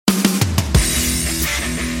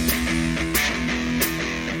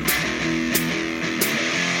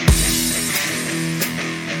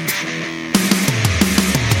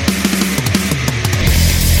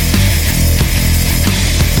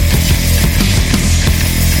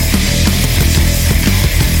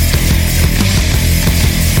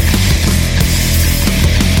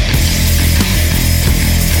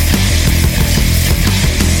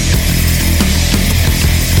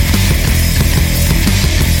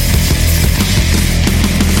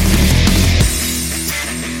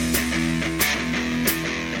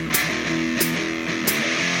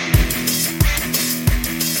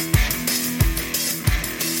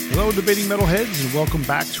Debating Metalheads, and welcome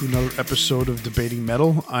back to another episode of Debating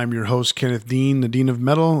Metal. I'm your host, Kenneth Dean, the Dean of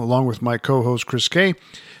Metal, along with my co-host, Chris K.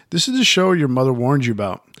 This is the show your mother warned you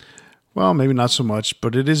about. Well, maybe not so much,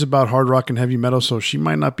 but it is about hard rock and heavy metal, so she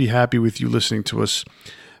might not be happy with you listening to us.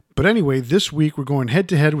 But anyway, this week we're going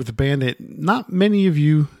head-to-head with a band that not many of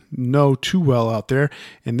you know too well out there,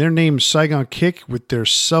 and their name is Saigon Kick with their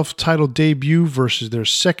self-titled debut versus their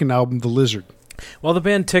second album, The Lizard. While the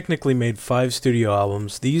band technically made 5 studio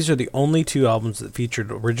albums, these are the only 2 albums that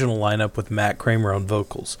featured original lineup with Matt Kramer on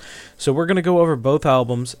vocals. So we're going to go over both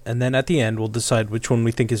albums, and then at the end we'll decide which one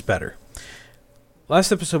we think is better.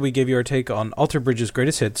 Last episode we gave you our take on Alter Bridge's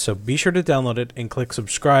greatest hits, so be sure to download it and click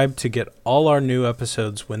subscribe to get all our new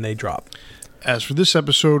episodes when they drop. As for this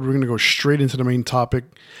episode, we're going to go straight into the main topic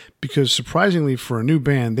because surprisingly for a new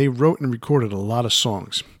band, they wrote and recorded a lot of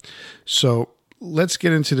songs. So let's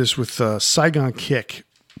get into this with Saigon Kick.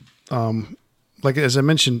 Like as I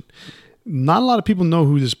mentioned, not a lot of people know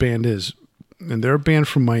who this band is. And they're a band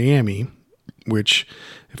from Miami, which,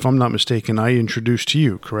 if I'm not mistaken, I introduced to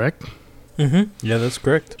you, correct? Mm-hmm. Yeah, that's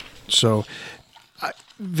correct. So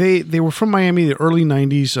they were from Miami in the early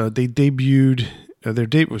 90s. They debuted,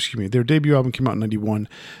 their debut album came out in 91.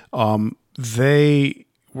 They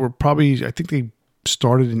were probably, I think they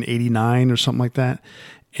started in 89 or something like that.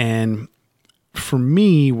 And for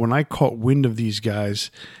me, when I caught wind of these guys,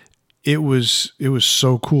 it was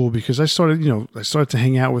so cool because I started to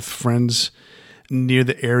hang out with friends near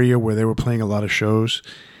the area where they were playing a lot of shows.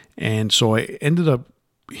 And so I ended up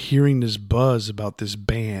hearing this buzz about this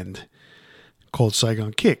band called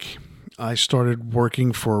Saigon Kick. I started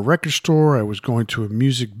working for a record store. I was going to a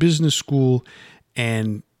music business school,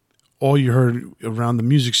 and all you heard around the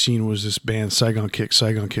music scene was this band, Saigon Kick,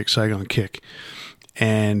 Saigon Kick, Saigon Kick.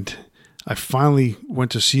 And I finally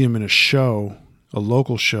went to see them in a show, a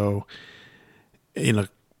local show, in a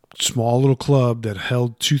small little club that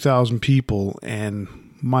held 2,000 people. And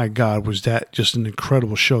my God, was that just an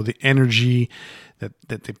incredible show. The energy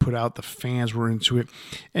that they put out, the fans were into it.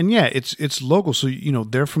 And yeah, it's local. So,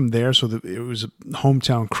 they're from there. So it was a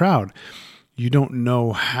hometown crowd. You don't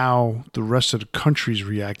know how the rest of the country's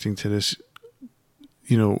reacting to this,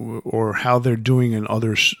 or how they're doing in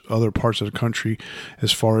other parts of the country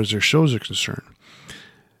as far as their shows are concerned.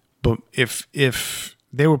 But if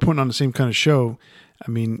they were putting on the same kind of show,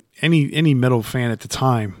 I mean, any metal fan at the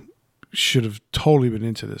time should have totally been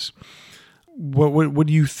into this. What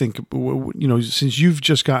do you think? Since you've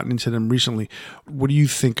just gotten into them recently, what do you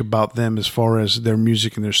think about them as far as their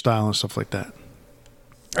music and their style and stuff like that?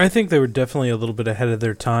 I think they were definitely a little bit ahead of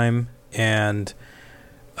their time and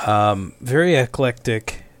very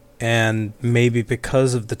eclectic, and maybe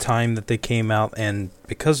because of the time that they came out and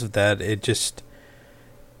because of that, it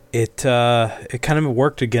kind of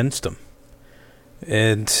worked against them.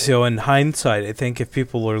 And so in hindsight, I think if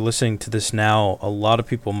people are listening to this now, a lot of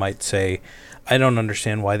people might say, I don't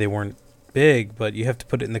understand why they weren't big, but you have to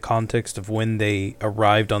put it in the context of when they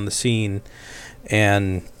arrived on the scene.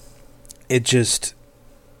 And it just,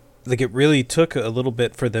 it really took a little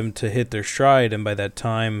bit for them to hit their stride. And by that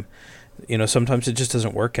time, sometimes it just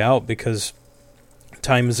doesn't work out because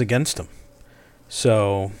time is against them.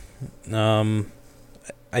 So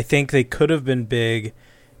I think they could have been big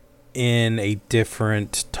in a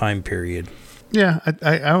different time period. Yeah,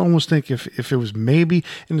 I almost think if it was maybe,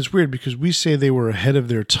 and it's weird because we say they were ahead of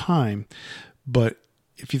their time, but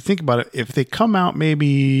if you think about it, if they come out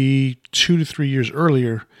maybe 2 to 3 years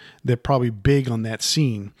earlier, they're probably big on that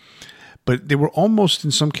scene. But they were almost,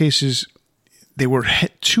 in some cases, they were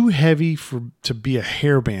too heavy to be a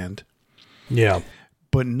hair band. Yeah.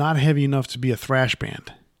 But not heavy enough to be a thrash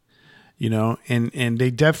band. And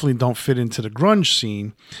they definitely don't fit into the grunge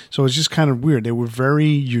scene. So it's just kind of weird. They were very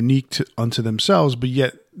unique unto themselves, but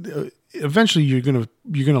yet eventually you're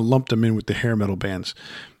gonna lump them in with the hair metal bands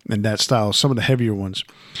and that style, some of the heavier ones.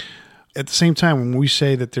 At the same time, when we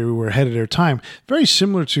say that they were ahead of their time, very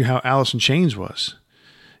similar to how Alice in Chains was.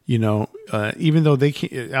 Even though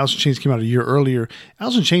Alice in Chains came out a year earlier,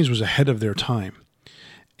 Alice in Chains was ahead of their time.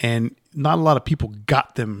 And not a lot of people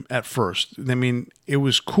got them at first. I mean, it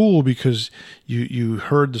was cool because you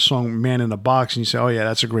heard the song Man in a Box and you say, oh yeah,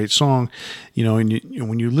 that's a great song. And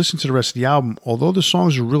when you listen to the rest of the album, although the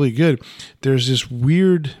songs are really good, there's this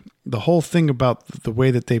weird, the whole thing about the way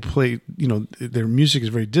that they play, their music is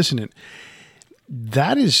very dissonant.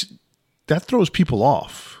 That throws people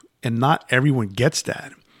off, and not everyone gets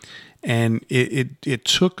that. And it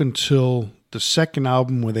took until the second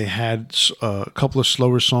album where they had a couple of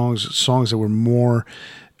slower songs that were more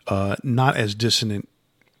not as dissonant,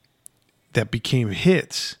 that became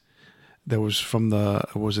hits. That was from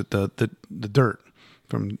the Dirt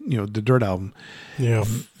from the Dirt album. Yeah.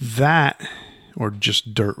 That, or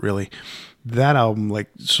just Dirt really, that album, like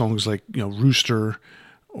songs like Rooster,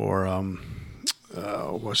 or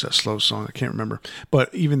what's that slow song? I can't remember.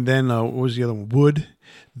 But even then, what was the other one? Wood.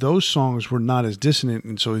 Those songs were not as dissonant,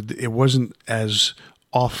 and so it wasn't as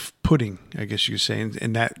off-putting, I guess you could say,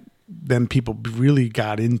 and that then people really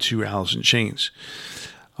got into Alice in Chains.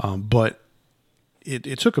 But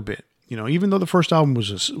it took a bit, even though the first album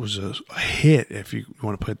was a hit, if you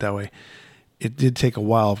want to put it that way. It did take a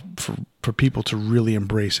while for people to really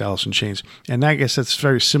embrace Alice in Chains. And I guess that's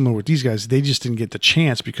very similar with these guys. They just didn't get the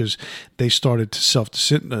chance because they started to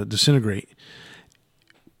self-disintegrate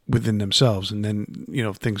within themselves. And then,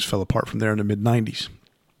 things fell apart from there in the mid-90s.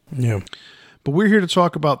 Yeah. But we're here to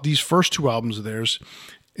talk about these first two albums of theirs.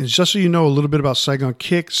 And just so you know a little bit about Saigon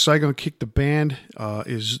Kick, the band,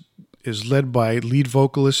 is led by lead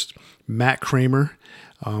vocalist Matt Kramer,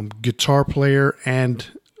 guitar player and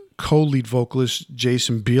co-lead vocalist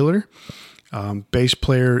Jason Beeler. Bass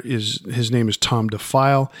player his name is Tom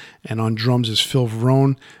Defile, and on drums is Phil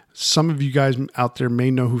Verone. Some of you guys out there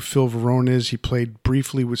may know who Phil Verone is. He played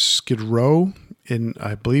briefly with Skid Row in,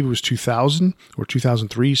 I believe it was 2000 or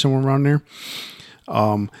 2003, somewhere around there.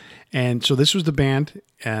 And so this was the band,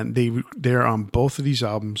 and they're on both of these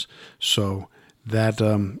albums, so that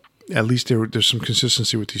at least there's some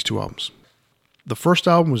consistency with these two albums. The first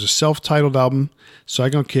album was a self-titled album,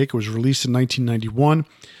 Saigon Kick. It was released in 1991.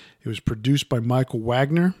 It was produced by Michael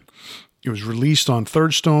Wagner. It was released on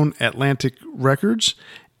Third Stone Atlantic Records,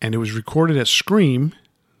 and it was recorded at Scream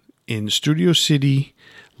in Studio City,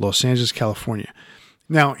 Los Angeles, California.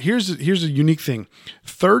 Now, here's a unique thing.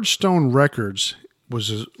 Third Stone Records was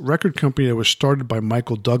a record company that was started by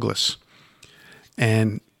Michael Douglas,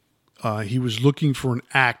 and he was looking for an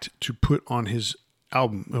act to put on his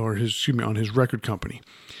album, or on his record company.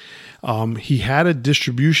 He had a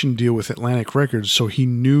distribution deal with Atlantic Records, so he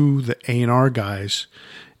knew the A&R guys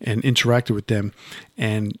and interacted with them.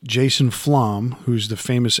 And Jason Flom, who's the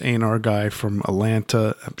famous A&R guy from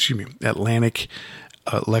Atlantic,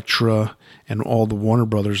 Elektra, and all the Warner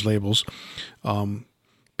Brothers labels,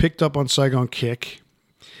 picked up on Saigon Kick.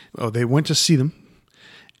 They went to see them,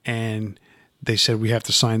 and they said, we have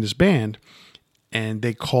to sign this band. And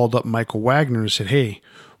they called up Michael Wagner and said, hey,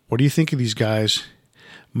 what do you think of these guys?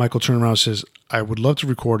 Michael turned around and says, I would love to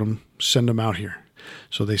record them. Send them out here.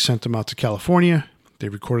 So they sent them out to California. They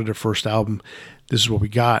recorded their first album. This is what we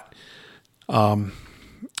got. I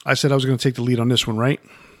said I was going to take the lead on this one, right?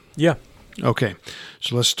 Yeah. Okay.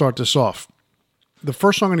 So let's start this off. The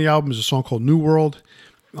first song on the album is a song called New World.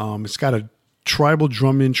 It's got a tribal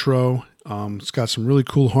drum intro. It's got some really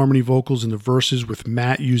cool harmony vocals in the verses with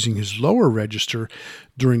Matt using his lower register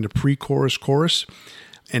during the pre-chorus chorus.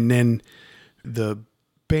 And then the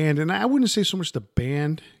band, and I wouldn't say so much the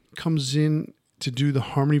band comes in to do the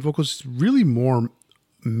harmony vocals. It's really more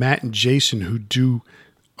Matt and Jason who do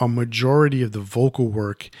a majority of the vocal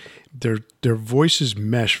work. Their voices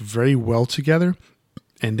mesh very well together,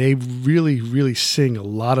 and they really, really sing a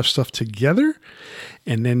lot of stuff together.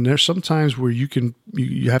 And then there's some times where you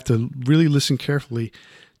have to really listen carefully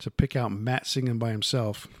to pick out Matt singing by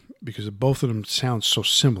himself, because both of them sound so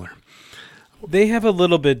similar. They have a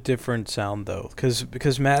little bit different sound, though,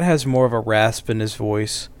 because Matt has more of a rasp in his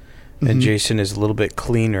voice, and Jason is a little bit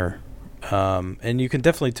cleaner. And you can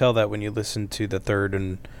definitely tell that when you listen to the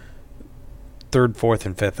third, fourth,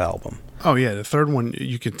 and fifth album. Oh yeah, the third one,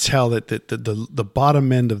 you can tell that the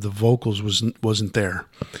bottom end of the vocals wasn't there.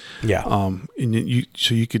 Yeah.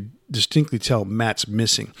 So you could distinctly tell Matt's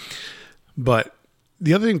missing. But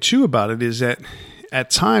the other thing too about it is that at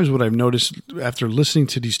times, what I've noticed after listening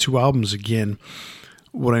to these two albums again,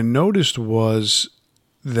 what I noticed was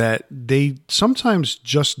that they sometimes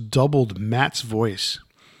just doubled Matt's voice,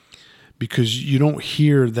 because you don't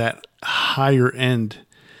hear that higher end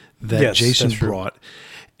that Jason brought.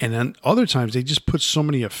 And then other times they just put so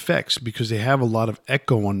many effects, because they have a lot of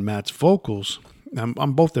echo on Matt's vocals,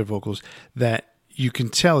 on both their vocals, that you can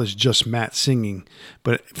tell it's just Matt singing.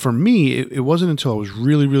 But for me, it wasn't until I was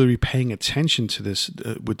really, really paying attention to this,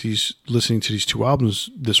 listening to these two albums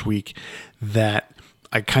this week, that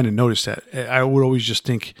I kind of noticed that. I would always just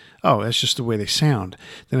think, oh, that's just the way they sound.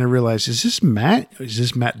 Then I realized, is this Matt? Is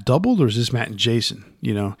this Matt doubled, or is this Matt and Jason?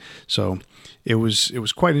 So it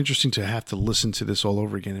was quite interesting to have to listen to this all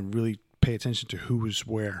over again and really pay attention to who was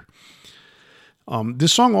where.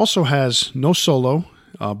 This song also has no solo,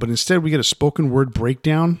 but instead we get a spoken word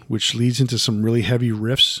breakdown, which leads into some really heavy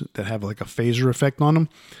riffs that have like a phaser effect on them.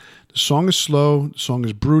 The song is slow, the song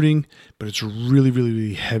is brooding, but it's a really, really,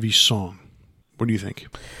 really heavy song. What do you think?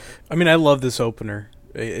 I mean, I love this opener.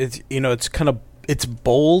 It's kind of it's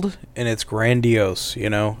bold and it's grandiose.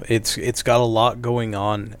 It's got a lot going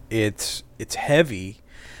on. It's heavy,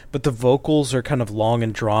 but the vocals are kind of long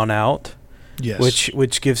and drawn out. Yes,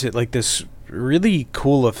 which gives it like this really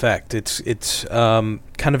cool effect. It's kind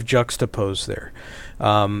of juxtaposed there.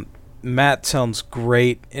 Matt sounds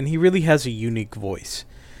great, and he really has a unique voice.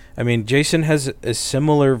 I mean, Jason has a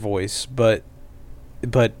similar voice, but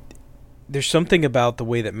there's something about the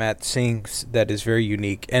way that Matt sings that is very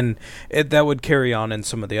unique, and that would carry on in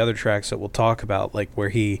some of the other tracks that we'll talk about, like where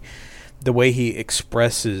the way he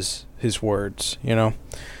expresses his words,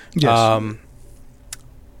 Yes.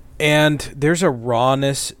 And there's a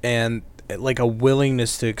rawness and like a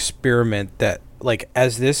willingness to experiment that, like,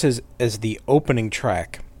 as the opening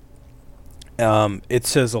track, it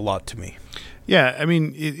says a lot to me. Yeah, I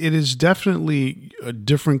mean, it is definitely a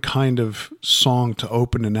different kind of song to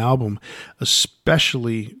open an album,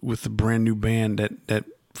 especially with a brand new band that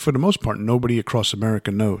for the most part, nobody across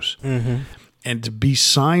America knows. Mm-hmm. And to be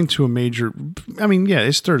signed to a major, I mean, yeah,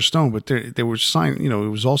 it's Third Stone, but they were signed, it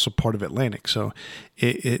was also part of Atlantic. So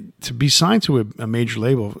to be signed to a major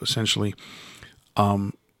label, essentially,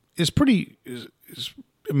 is pretty,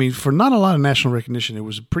 I mean, for not a lot of national recognition, it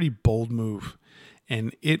was a pretty bold move.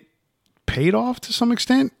 And it paid off to some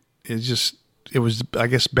extent. It was, I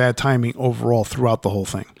guess, bad timing overall throughout the whole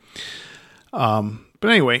thing. But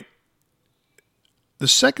anyway, the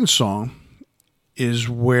second song is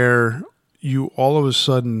where you all of a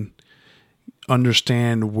sudden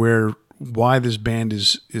understand why this band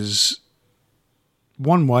is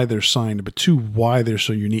one, why they're signed, but two, why they're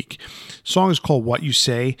so unique. The song is called What You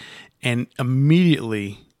Say, and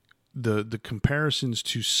immediately the comparisons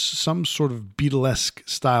to some sort of Beatlesque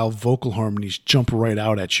style vocal harmonies jump right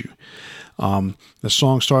out at you. The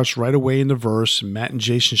song starts right away in the verse, and Matt and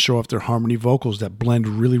Jason show off their harmony vocals that blend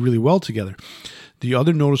really, really well together. The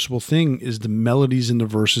other noticeable thing is the melodies in the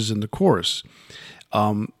verses and the chorus.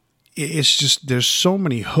 It's just, there's so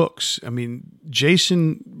many hooks. I mean,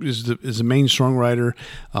 Jason is the main songwriter.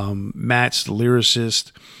 Matt's the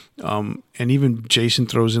lyricist. And even Jason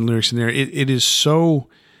throws in lyrics in there. It is so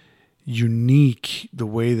unique the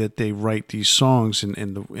way that they write these songs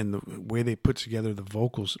and the way they put together the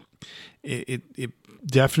vocals. It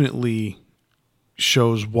definitely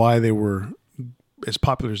shows why they were as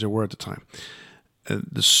popular as they were at the time.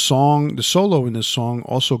 The solo in this song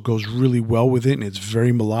also goes really well with it, and it's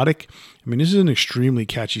very melodic. I mean, this is an extremely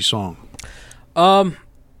catchy song.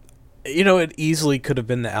 It easily could have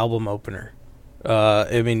been the album opener.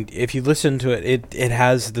 I mean, if you listen to it, it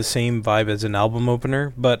has the same vibe as an album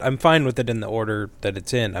opener, but I'm fine with it in the order that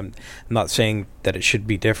it's in. I'm not saying that it should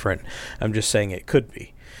be different. I'm just saying it could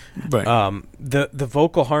be. Right. The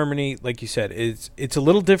vocal harmony, like you said, it's a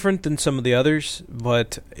little different than some of the others,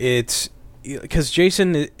 but it's because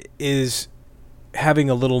Jason is having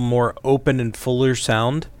a little more open and fuller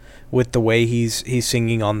sound with the way he's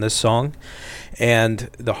singing on this song, and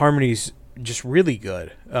the harmony's just really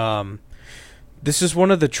good. This is one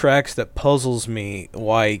of the tracks that puzzles me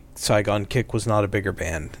why Saigon Kick was not a bigger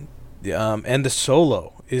band. And the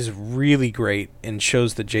solo is really great and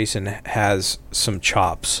shows that Jason has some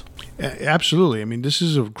chops. Absolutely. I mean, this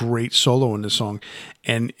is a great solo in this song.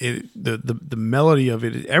 And the melody of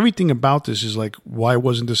it, everything about this is like, why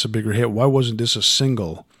wasn't this a bigger hit? Why wasn't this a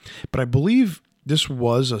single? But I believe this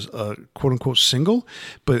was a quote unquote single,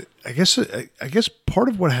 but I guess part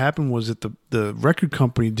of what happened was that the record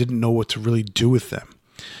company didn't know what to really do with them.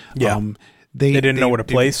 Yeah, they didn't know where to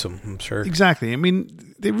place them. I'm sure. Exactly. I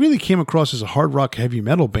mean, they really came across as a hard rock heavy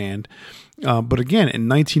metal band, but again, in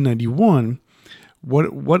 1991,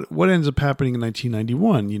 what ends up happening in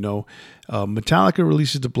 1991? Metallica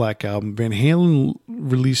releases the Black Album. Van Halen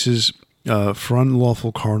releases For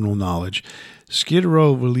Unlawful Carnal Knowledge. Skid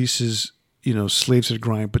Row releases Slaves to the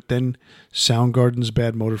Grind, but then Soundgarden's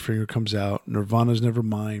Bad Motorfinger comes out, Nirvana's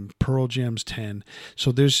Nevermind, Pearl Jam's 10.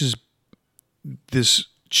 So there's this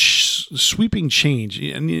sweeping change,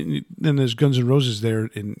 and then there's Guns N' Roses there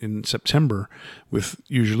in September with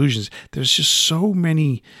Use Your Illusions. There's just so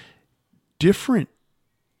many different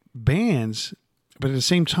bands, but at the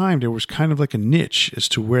same time, there was kind of like a niche as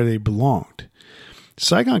to where they belonged.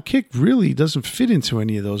 Saigon Kick really doesn't fit into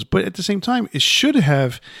any of those, but at the same time, it should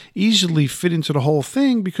have easily fit into the whole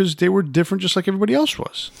thing because they were different just like everybody else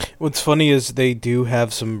was. What's funny is they do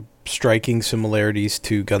have some striking similarities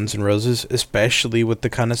to Guns N' Roses, especially with the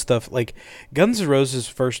kind of stuff like Guns N' Roses'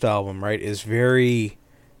 first album, right, is very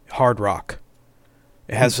hard rock.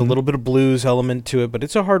 It has a little bit of blues element to it, but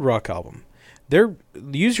it's a hard rock album. Their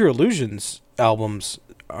Use Your Illusions albums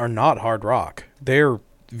are not hard rock. They're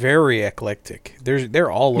very eclectic. They're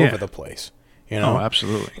all over the place. you know? Oh,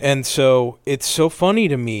 absolutely. And so it's so funny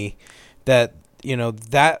to me that, you know,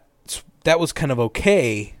 that was kind of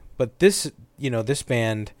okay, but this, you know, this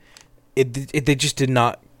band, they just did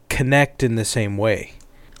not connect in the same way.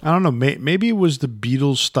 I don't know. Maybe it was the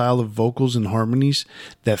Beatles' style of vocals and harmonies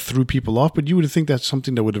that threw people off, but you would think that's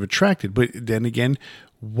something that would have attracted. But then again,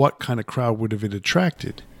 what kind of crowd would have it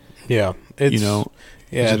attracted? Yeah. You know,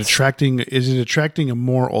 is it attracting a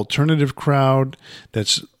more alternative crowd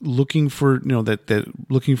that's looking for, you know, that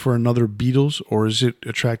looking for another Beatles, or is it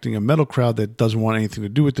attracting a metal crowd that doesn't want anything to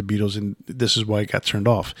do with the Beatles, and this is why it got turned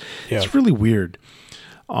off? Yeah. It's really weird.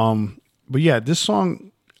 But yeah, this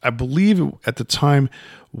song, I believe at the time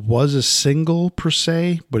was a single per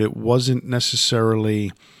se, but it wasn't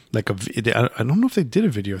necessarily like I don't know if they did a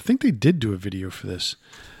video. I think they did do a video for this.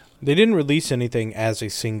 They didn't release anything as a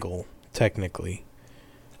single, technically,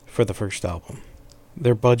 for the first album.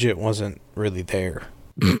 Their budget wasn't really there.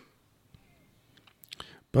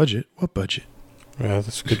 Budget? What budget? Yeah,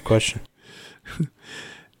 that's a good question.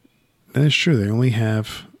 That is true. They only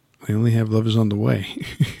have Love Is on the Way.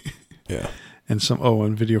 Yeah. And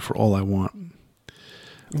and video for All I Want.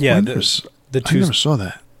 Yeah, I never saw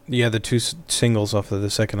that. Yeah, the two singles off of the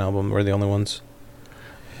second album were the only ones.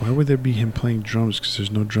 Why would there be him playing drums? Because there's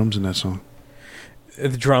no drums in that song.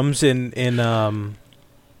 The drums in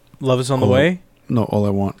Love Is on the Way? No, All I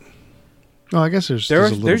Want. No, I guess there's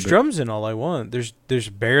drums in All I Want. There's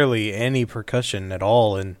barely any percussion at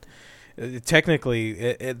all, and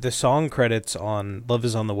technically the song credits on Love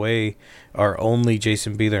Is on the Way are only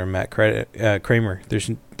Jason Bieler and Matt Kramer.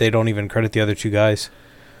 They don't even credit the other two guys.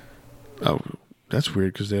 Oh, that's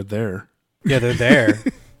weird because they're there. Yeah, they're there.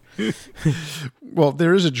 Well,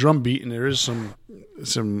 there is a drum beat and there is some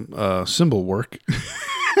cymbal work.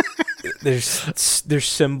 There's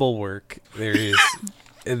cymbal work. There is,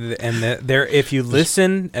 and there. If you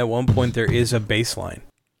listen, at one point there is a bass line.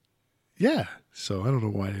 Yeah. So I don't know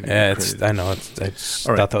why. I know. I just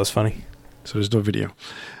thought that was funny. So there's no video.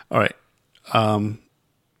 All right.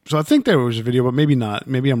 So I think there was a video, but maybe not.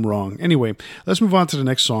 Maybe I'm wrong. Anyway, let's move on to the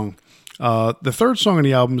next song. The third song on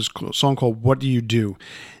the album is a song called What Do You Do?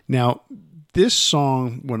 Now, this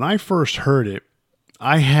song, when I first heard it,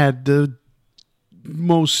 I had the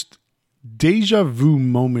most deja vu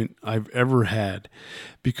moment I've ever had,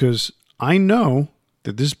 because I know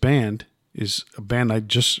that this band is a band I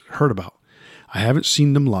just heard about. I haven't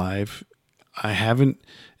seen them live.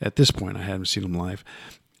 At this point, I haven't seen them live.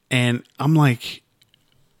 And I'm like,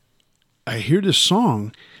 I hear this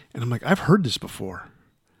song, and I'm like, I've heard this before.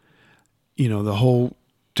 You know, the whole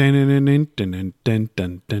I've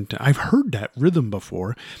heard that rhythm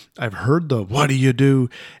before. I've heard the "What do you do?"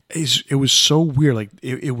 It was so weird. Like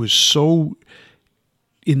it was so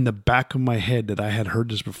in the back of my head that I had heard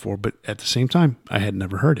this before, but at the same time, I had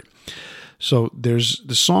never heard it. So the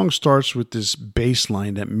song starts with this bass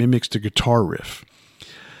line that mimics the guitar riff.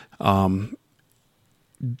 The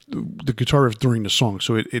guitar riff during the song.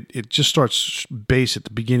 So it just starts bass at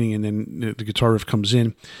the beginning, and then the guitar riff comes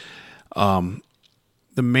in.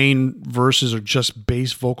 The main verses are just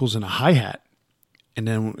bass vocals and a hi-hat. And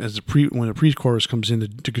then when the pre-chorus comes in,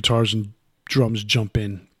 the guitars and drums jump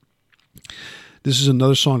in. This is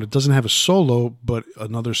another song that doesn't have a solo, but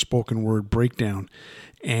another spoken word breakdown.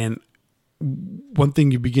 And one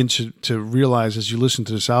thing you begin to realize as you listen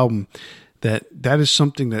to this album, that is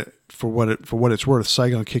something that, for what it's worth,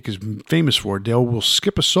 Saigon Kick is famous for. They will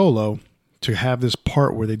skip a solo to have this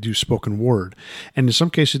part where they do spoken word. And in some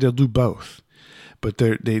cases, they'll do both. But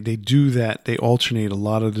they do that. They alternate. A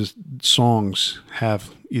lot of the songs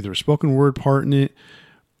have either a spoken word part in it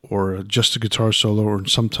or just a guitar solo, or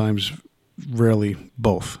sometimes, rarely,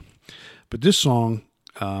 both. But this song,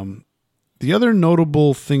 the other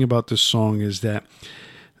notable thing about this song is that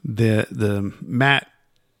the Matt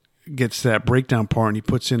gets that breakdown part, and he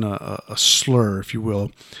puts in a slur, if you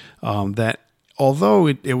will, that although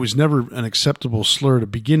it was never an acceptable slur to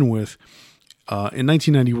begin with, in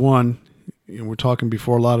 1991, and we're talking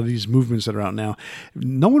before a lot of these movements that are out now,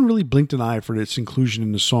 no one really blinked an eye for its inclusion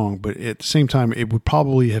in the song, but at the same time, it would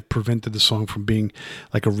probably have prevented the song from being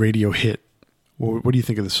like a radio hit. What do you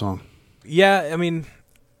think of the song? Yeah, I mean,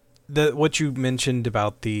 what you mentioned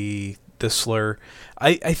about the slur,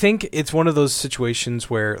 I think it's one of those situations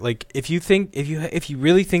where, like, if you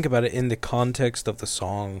really think about it in the context of the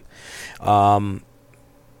song,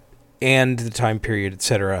 and the time period,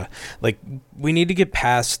 etc., like, we need to get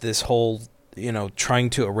past this whole, trying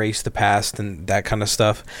to erase the past and that kind of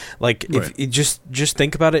stuff. Like, right. If you just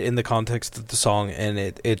think about it in the context of the song, and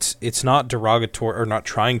it's not derogatory, or not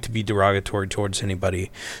trying to be derogatory towards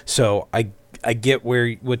anybody. So I get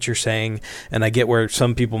what you're saying, and I get where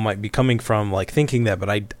some people might be coming from, like thinking that, but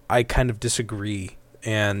I kind of disagree.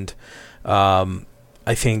 And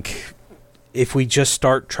I think if we just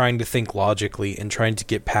start trying to think logically and trying to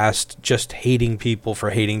get past just hating people for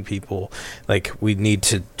hating people, like, we need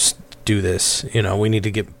to do this. We need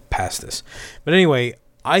to get past this. But anyway,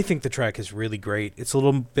 I think the track is really great. It's a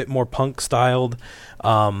little bit more punk styled.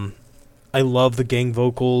 I love the gang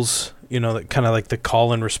vocals, that kind of like the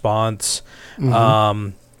call and response. Mm-hmm.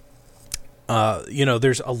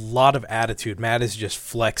 There's a lot of attitude. Matt is just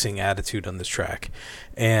flexing attitude on this track.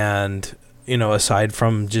 And, aside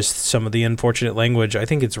from just some of the unfortunate language, I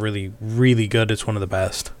think it's really, really good. It's one of the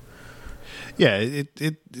best. Yeah,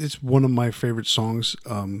 it's one of my favorite songs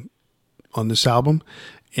on this album.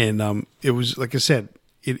 And it was, like I said,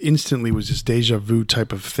 it instantly was this deja vu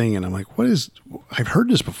type of thing. And I'm like, I've heard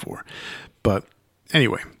this before. But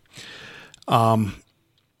anyway, song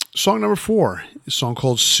number 4 is a song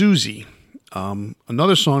called Susie.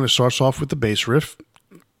 Another song that starts off with the bass riff.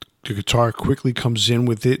 The guitar quickly comes in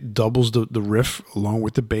with it, doubles the riff along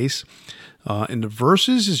with the bass. And the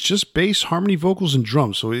verses is just bass, harmony, vocals, and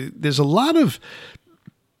drums. So there's a lot of...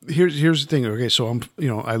 Here's the thing. Okay, so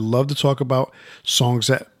I love to talk about songs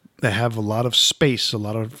that have a lot of space, a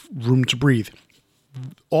lot of room to breathe.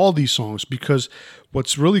 All these songs, because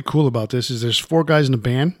what's really cool about this is there's 4 guys in the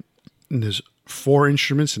band, and there's 4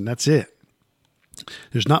 instruments, and that's it.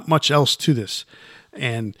 There's not much else to this.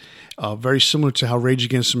 And very similar to how Rage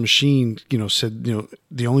Against the Machine, said,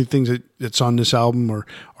 the only things that's on this album are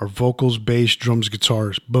vocals, bass, drums,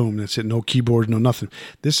 guitars. Boom, that's it. No keyboards, no nothing.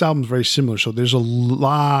 This album's very similar. So there's a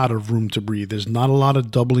lot of room to breathe. There's not a lot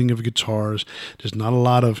of doubling of guitars. There's not a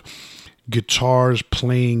lot of guitars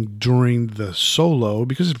playing during the solo,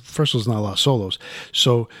 because first of all, there's not a lot of solos.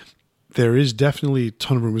 So there is definitely a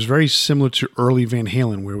ton of room. It was very similar to early Van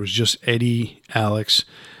Halen, where it was just Eddie, Alex,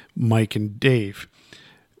 Mike, and Dave.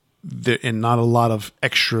 And not a lot of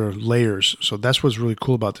extra layers. So that's what's really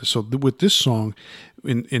cool about this. So with this song,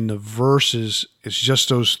 in the verses, it's just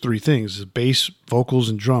those 3 things: the bass, vocals,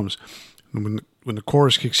 and drums. And when the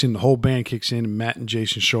chorus kicks in, the whole band kicks in, and Matt and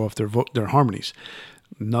Jason show off their harmonies.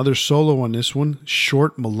 Another solo on this one,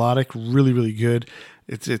 short, melodic, really, really good.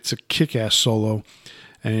 It's a kick-ass solo.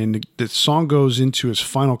 And the song goes into its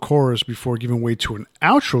final chorus before giving way to an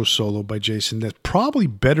outro solo by Jason that's probably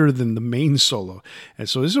better than the main solo. And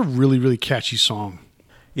so this is a really, really catchy song.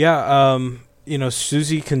 Yeah,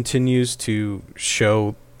 Susie continues to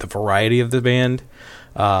show the variety of the band.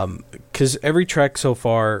 Because every track so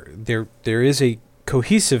far, there is a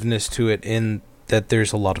cohesiveness to it in that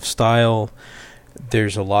there's a lot of style,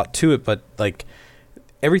 there's a lot to it, but like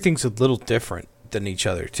everything's a little different than each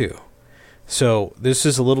other too. So this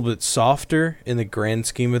is a little bit softer in the grand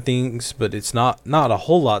scheme of things, but it's not a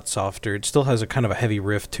whole lot softer. It still has a kind of a heavy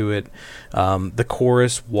riff to it. The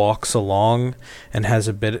chorus walks along and has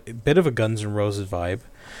a bit of a Guns N' Roses vibe.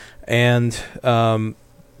 And,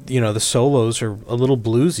 the solos are a little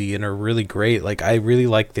bluesy and are really great. Like, I really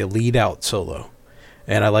like the lead out solo.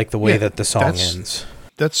 And I like the way that the song ends.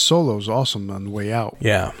 That solo's awesome on the way out.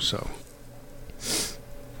 Yeah. So...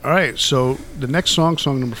 All right, so the next song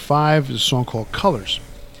number 5, is a song called Colors.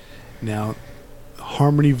 Now,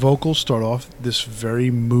 harmony vocals start off this very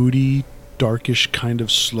moody, darkish, kind of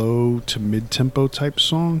slow to mid-tempo type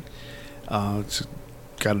song. It's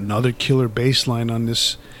got another killer bass line on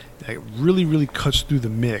this that really, really cuts through the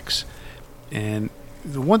mix. And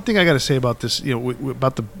the one thing I got to say about this,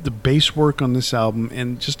 about the bass work on this album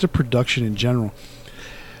and just the production in general,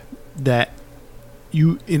 that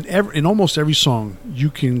in almost every song you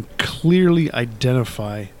can clearly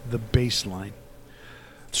identify the bass line.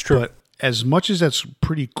 It's true. But as much as that's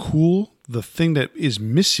pretty cool, the thing that is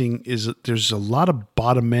missing is that there's a lot of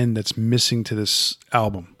bottom end that's missing to this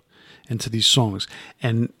album and to these songs.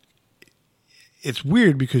 And it's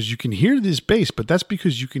weird because you can hear this bass, but that's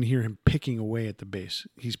because you can hear him picking away at the bass.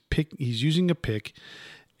 He's using a pick,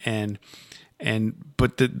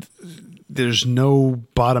 but there's no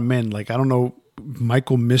bottom end. Like, I don't know,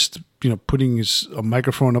 Michael missed, putting a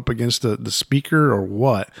microphone up against the speaker or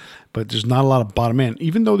what, but there's not a lot of bottom end.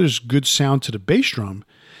 Even though there's good sound to the bass drum,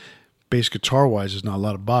 bass guitar wise, there's not a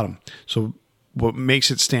lot of bottom. So what makes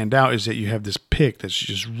it stand out is that you have this pick that's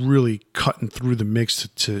just really cutting through the mix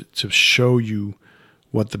to show you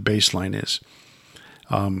what the bass line is.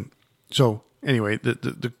 So anyway,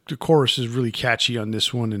 the chorus is really catchy on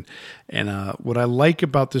this one, and what I like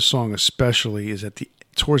about this song especially is that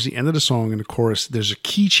towards the end of the song in the chorus, there's a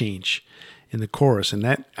key change in the chorus, and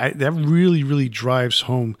that really, really drives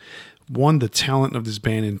home, 1, the talent of this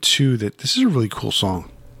band, and 2, that this is a really cool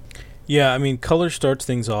song. Yeah, I mean, Color starts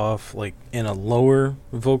things off like in a lower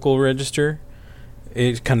vocal register.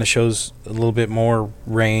 It kind of shows a little bit more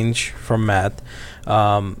range from Matt.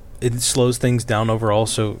 It slows things down overall,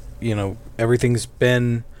 so everything's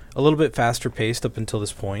been a little bit faster paced up until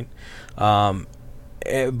this point. But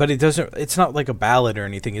it doesn't. It's not like a ballad or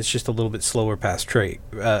anything. It's just a little bit slower past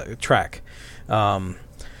track.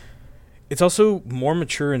 It's also more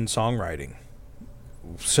mature in songwriting.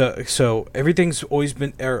 So everything's always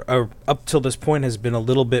been, or up till this point, has been a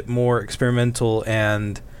little bit more experimental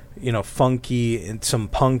and funky and some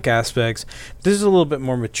punk aspects. This is a little bit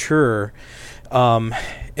more mature, and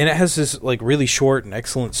it has this like really short and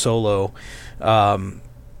excellent solo.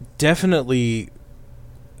 Definitely,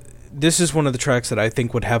 this is one of the tracks that I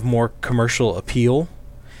think would have more commercial appeal.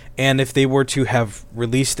 And if they were to have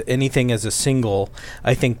released anything as a single,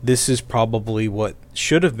 I think this is probably what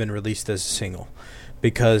should have been released as a single,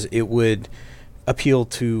 because it would appeal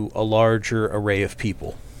to a larger array of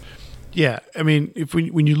people. Yeah, I mean,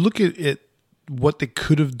 when you look at it, what they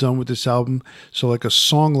could have done with this album, so like a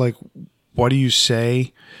song like "What Do You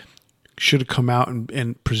Say" should have come out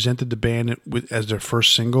and presented the band as their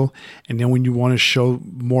first single, and then when you want to show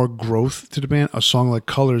more growth to the band, a song like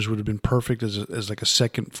 "Colors" would have been perfect as like a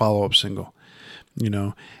second follow-up single,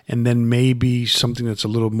 and then maybe something that's a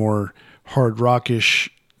little more hard rockish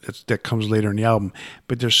that comes later in the album.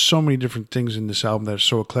 But there's so many different things in this album that are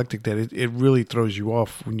so eclectic that it really throws you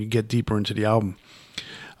off when you get deeper into the album.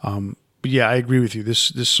 But yeah, I agree with you.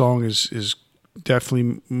 This song is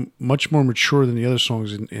definitely much more mature than the other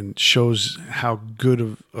songs, and shows how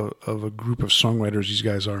good of a group of songwriters these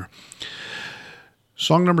guys are.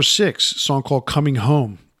 Song number 6, song called "Coming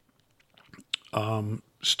Home."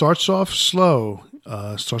 Starts off slow,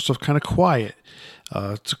 starts off kind of quiet.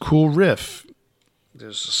 It's a cool riff.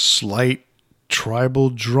 There's a slight tribal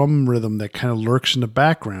drum rhythm that kind of lurks in the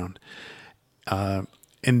background. And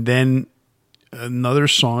then another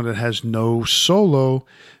song that has no solo,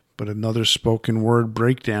 but another spoken word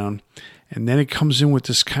breakdown. And then it comes in with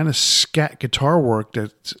this kind of scat guitar work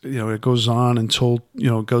that, it goes on until,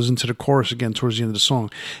 it goes into the chorus again towards the end of the song.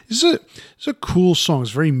 It's a cool song.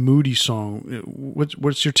 It's a very moody song.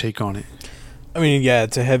 What's your take on it? I mean, yeah,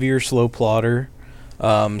 it's a heavier, slow plotter.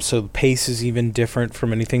 So the pace is even different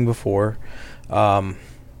from anything before.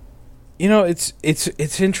 It's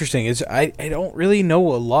interesting. I don't really know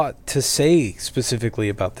a lot to say specifically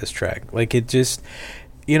about this track. Like, it just,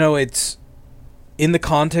 it's in the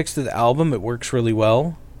context of the album, it works really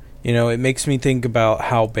well. It makes me think about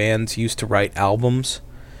how bands used to write albums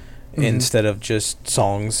instead of just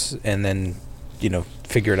songs and then,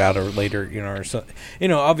 figure it out or later, or so.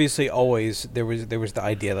 Obviously always there was the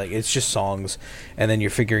idea like it's just songs and then you're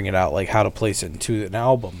figuring it out like how to place it into an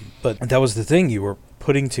album. But that was the thing, you were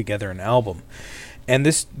putting together an album. And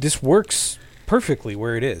this works perfectly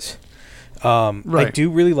where it is. Right. I do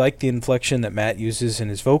really like the inflection that Matt uses in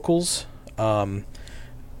his vocals.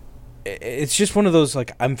 It's just one of those,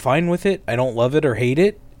 like, I'm fine with it. I don't love it or hate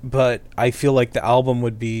it, but I feel like the album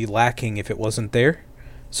would be lacking if it wasn't there.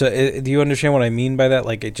 So do you understand what I mean by that?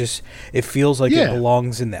 Like, it feels like it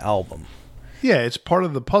belongs in the album. Yeah, it's part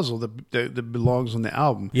of the puzzle that belongs on the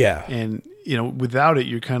album. Yeah. And, without it,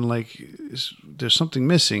 you're kind of like, there's something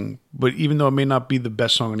missing. But even though it may not be the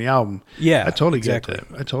best song on the album, yeah, I totally exactly. get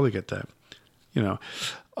that. I totally get that.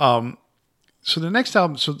 So the next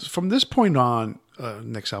album, so from this point on,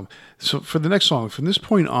 so for the next song, from this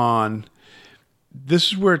point on,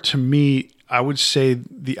 this is where, to me, I would say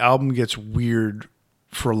the album gets weird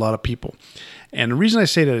for a lot of people. And the reason I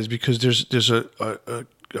say that is because there's a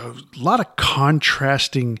lot of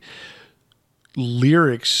contrasting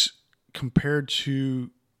lyrics compared to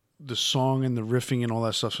the song and the riffing and all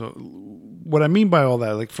that stuff. So what I mean by all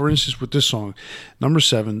that, like, for instance, with this song, number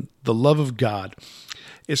 7, "The Love of God,"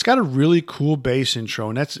 it's got a really cool bass intro,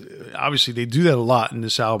 and that's obviously they do that a lot in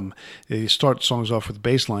this album. They start songs off with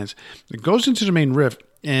bass lines. It goes into the main riff,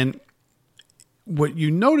 and what you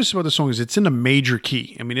notice about the song is it's in a major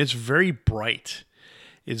key. I mean, it's very bright.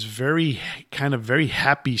 It's very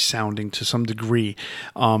happy sounding to some degree,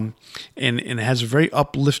 and it has a very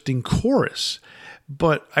uplifting chorus.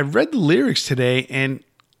 But I read the lyrics today, and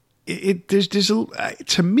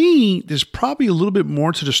to me, there's probably a little bit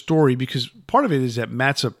more to the story, because part of it is that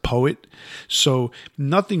Matt's a poet, so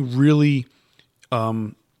nothing really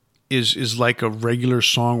is like a regular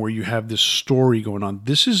song where you have this story going on.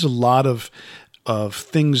 This is a lot of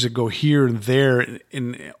things that go here and there,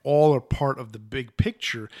 and all are part of the big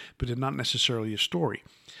picture, but they're not necessarily a story.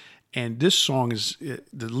 And this song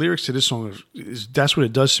the lyrics to this song is that's what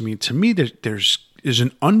it does to me. To me, there's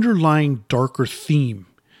an underlying darker theme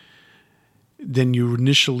than you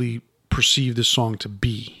initially perceive this song to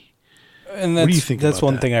be. And what do you think that's about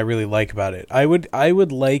one that? thing I really like about it. I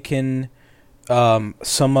would liken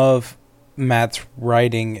some of Matt's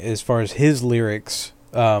writing as far as his lyrics,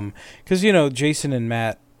 because Jason and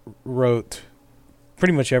Matt wrote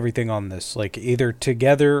pretty much everything on this, like either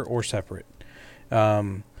together or separate.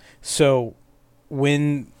 So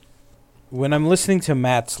when I'm listening to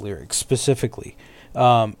Matt's lyrics specifically,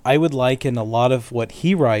 I would liken a lot of what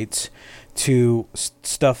he writes to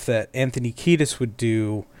stuff that Anthony Kiedis would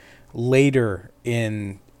do later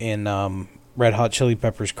in Red Hot Chili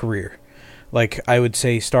Peppers' career. Like, I would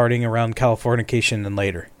say starting around Californication and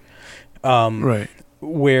later. Right.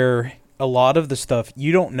 Where a lot of the stuff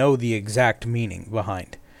you don't know the exact meaning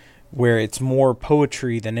behind, where it's more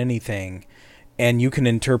poetry than anything, and you can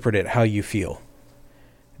interpret it how you feel.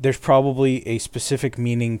 There's probably a specific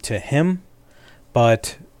meaning to him,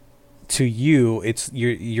 but to you,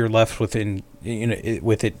 you're left with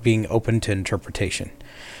it being open to interpretation,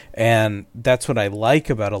 and that's what I like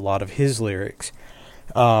about a lot of his lyrics.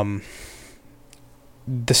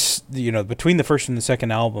 Between the first and the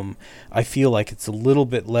second album, I feel like it's a little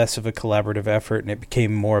bit less of a collaborative effort, and it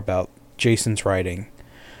became more about Jason's writing.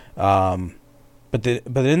 But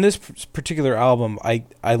in this particular album,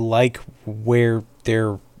 I like where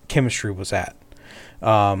their chemistry was at.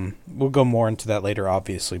 We'll go more into that later,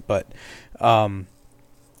 obviously, but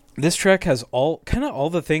this track has all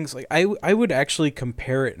the things. Like I would actually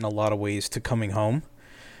compare it in a lot of ways to Coming Home,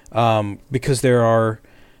 because there are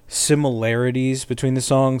similarities between the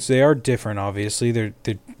songs. They are different, obviously. They're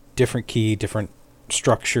different key, different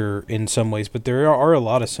structure in some ways, but there are a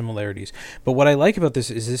lot of similarities. But what I like about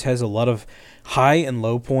this is this has a lot of high and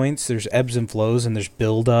low points. There's ebbs and flows, and there's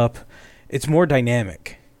build up. It's more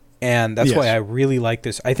dynamic, and that's why I really like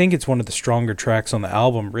this. I think it's one of the stronger tracks on the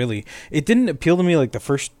album, really. It didn't appeal to me like the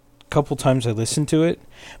first couple times I listened to it,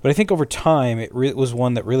 but I think over time it was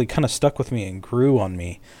one that really kind of stuck with me and grew on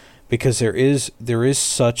me, because there is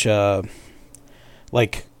such a,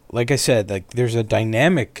 like I said, like there's a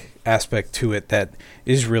dynamic aspect to it that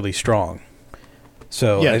is really strong.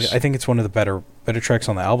 So I think it's one of the better tracks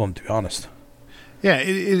on the album, to be honest. Yeah,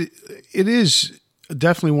 it is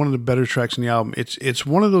definitely one of the better tracks in the album. It's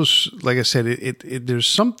one of those, like I said, there's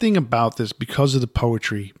something about this because of the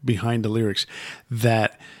poetry behind the lyrics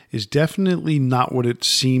that is definitely not what it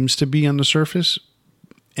seems to be on the surface.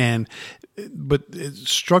 But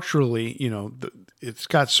structurally, it's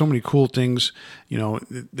got so many cool things,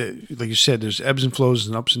 like you said, there's ebbs and flows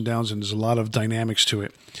and ups and downs, and there's a lot of dynamics to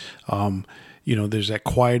it. There's that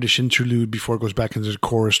quietish interlude before it goes back into the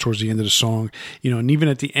chorus towards the end of the song, and even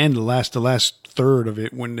at the end, the last third of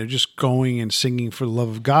it, when they're just going and singing for the love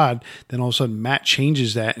of God, then all of a sudden Matt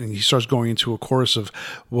changes that and he starts going into a chorus of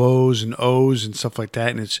woes and ohs and stuff like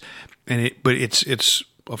that. But it's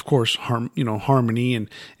of course, harmony and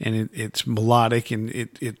it's melodic, and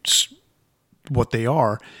it's what they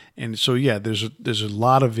are. And so, yeah, there's a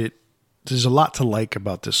lot of it. There's a lot to like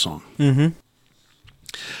about this song. Mm-hmm.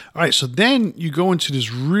 All right. So then you go into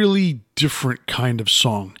this really different kind of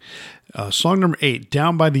song. Song number 8,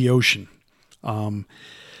 Down by the Ocean.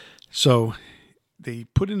 So they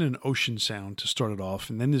put in an ocean sound to start it off,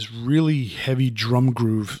 and then this really heavy drum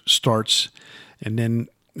groove starts, and then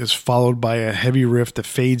it's followed by a heavy riff that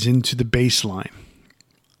fades into the bass line,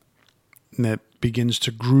 and that begins to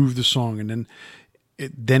groove the song. And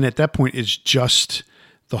then at that point, it's just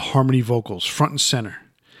the harmony vocals front and center.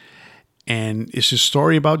 And it's a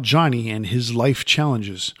story about Johnny and his life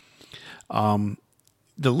challenges.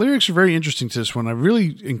 The lyrics are very interesting to this one. I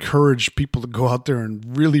really encourage people to go out there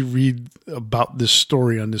and really read about this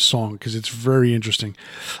story on this song, because it's very interesting.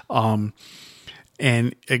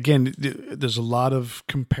 And again, there's a lot of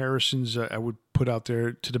comparisons I would put out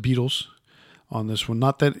there to the Beatles on this one.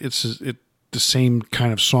 Not that it's the same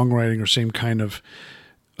kind of songwriting or same kind of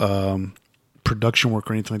production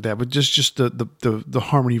work or anything like that, but just the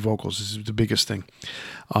harmony vocals is the biggest thing.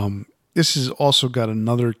 This has also got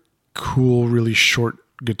another cool, really short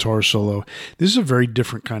guitar solo. This is a very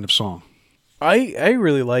different kind of song. I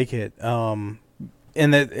really like it. And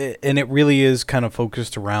it really is kind of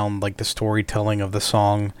focused around like the storytelling of the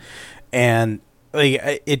song, and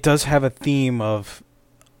like it does have a theme of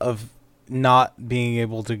not being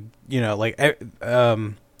able to, how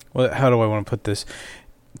do I want to put this?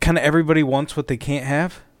 Kind of everybody wants what they can't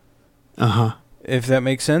have. If that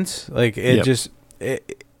makes sense. Like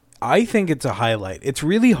I think it's a highlight. It's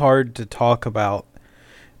really hard to talk about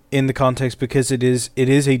in the context because it is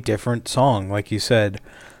a different song, like you said.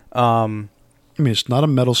 I mean, it's not a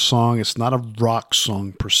metal song. It's not a rock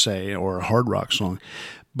song per se, or a hard rock song,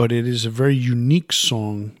 but it is a very unique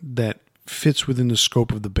song that fits within the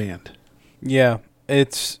scope of the band. Yeah,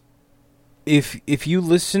 it's if you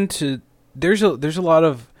listen to there's a lot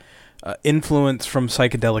of influence from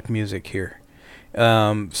psychedelic music here,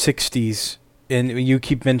 60s, and you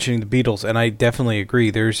keep mentioning the Beatles, and I definitely agree.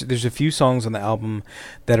 There's a few songs on the album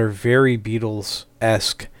that are very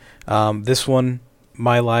Beatles-esque. This one,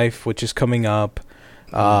 My Life, which is coming up.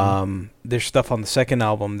 There's stuff on the second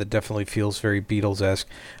album that definitely feels very Beatles-esque.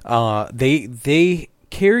 They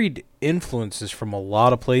carried influences from a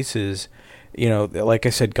lot of places. You know, like I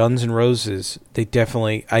said, Guns N' Roses. They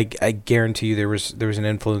definitely, I guarantee you, there was an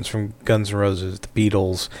influence from Guns N' Roses, the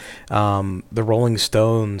Beatles, the Rolling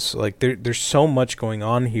Stones. Like there's so much going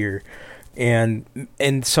on here, and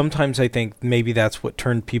sometimes I think maybe that's what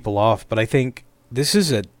turned people off. But I think this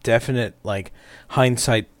is a definite, like,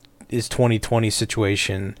 hindsight is 2020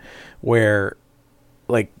 situation where,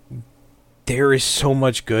 like, there is so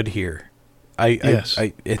much good here. It's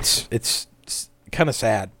kind of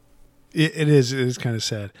sad. It is kind of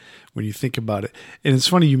sad when you think about it. And it's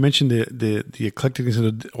funny you mentioned the eclecticness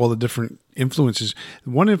of all the different influences.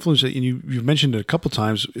 One influence that you've mentioned it a couple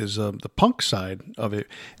times is the punk side of it.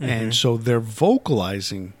 Mm-hmm. And so their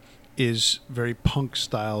vocalizing is very punk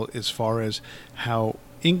style as far as how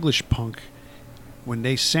English punk, when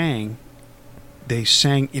they sang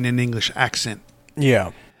in an English accent.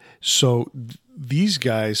 Yeah. So these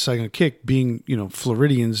guys, Saigon Kick, being, you know,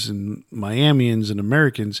 Floridians and Miamians and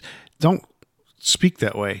Americans, don't speak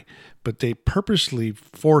that way, but they purposely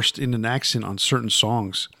forced in an accent on certain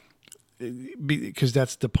songs because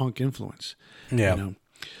that's the punk influence. Yeah. You know?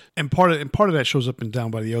 And part of that shows up in Down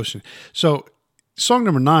by the Ocean. So song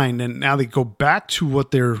number 9, and now they go back to what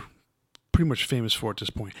they're pretty much famous for at this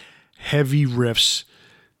point. Heavy riffs,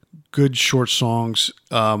 good short songs.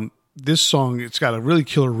 This song, it's got a really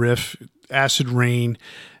killer riff, Acid Rain.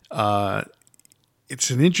 It's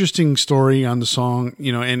an interesting story on the song,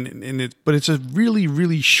 you know, but it's a really,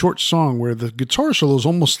 really short song where the guitar solo is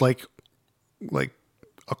almost like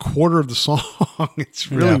a quarter of the song. It's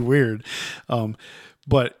really weird.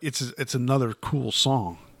 But it's another cool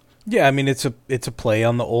song. Yeah, I mean, it's a play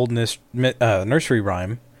on the old nursery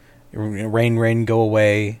rhyme. Rain, rain, go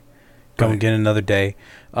away, come again another day.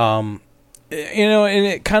 You know, and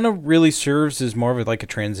it kind of really serves as more of like a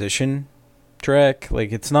transition track.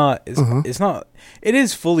 Like it's not, it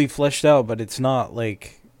is fully fleshed out, but it's not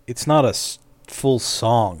a full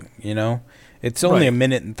song, you know? It's only a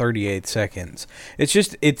minute and 38 seconds. It's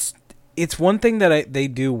just, it's one thing that they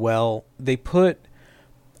do well. They put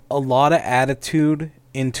a lot of attitude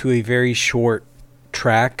into a very short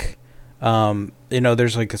track. You know,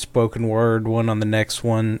 there's like a spoken word one on the next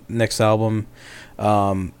album.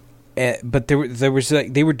 But there was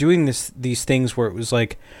like, they were doing these things where it was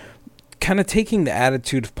like kind of taking the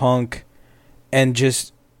attitude of punk and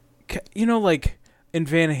just, you know, like in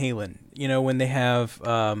Van Halen, you know, when they have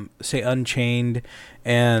say Unchained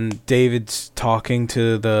and David's talking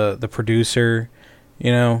to the producer,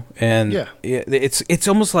 you know, and it's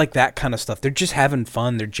almost like that kind of stuff. They're just having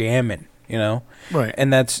fun, they're jamming, you know, right?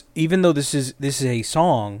 And that's, even though this is a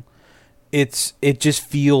song, it just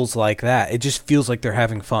feels like that. It just feels like they're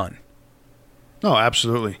having fun. No,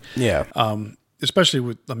 absolutely. Yeah. Especially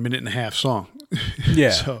with a minute and a half song. Yeah.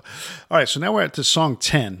 So, all right. So now we're at the song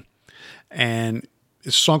 10, and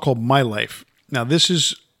it's a song called My Life. Now, this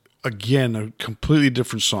is, again, a completely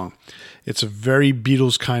different song. It's a very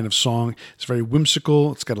Beatles kind of song. It's very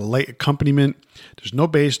whimsical. It's got a light accompaniment. There's no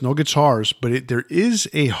bass, no guitars, but there is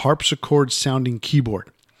a harpsichord sounding keyboard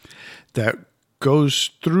that goes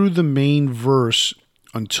through the main verse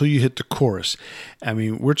until you hit the chorus. I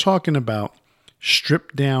mean, we're talking about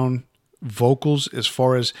stripped down vocals as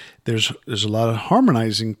far as there's a lot of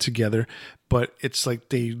harmonizing together, but it's like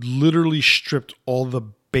they literally stripped all the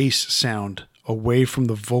bass sound away from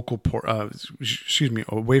the vocal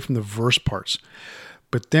away from the verse parts.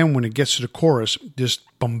 But then when it gets to the chorus, this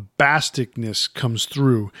bombasticness comes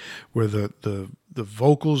through where the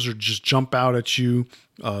vocals are just jump out at you.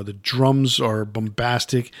 The drums are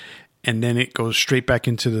bombastic, and then it goes straight back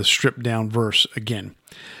into the stripped down verse again.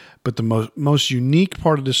 But the most unique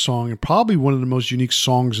part of this song, and probably one of the most unique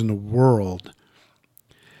songs in the world,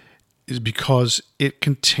 is because it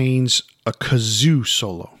contains a kazoo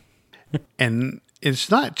solo. And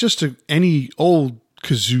it's not just any old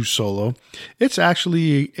kazoo solo. It's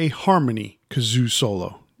actually a harmony kazoo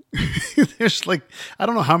solo. There's like, I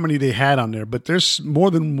don't know how many they had on there, but there's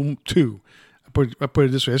more than 2. I put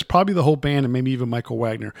it this way. It's probably the whole band and maybe even Michael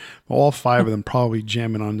Wagner. All 5 of them probably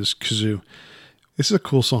jamming on this kazoo. This is a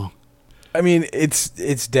cool song. I mean,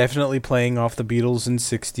 it's definitely playing off the Beatles and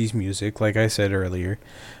 60s music, like I said earlier.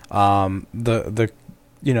 The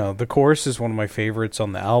the chorus is one of my favorites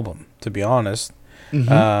on the album, to be honest.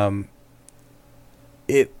 Mm-hmm.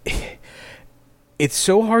 It's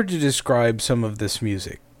so hard to describe some of this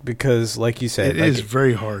music because, like you said, it is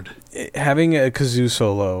very hard. Having a kazoo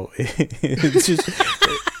solo, it's just,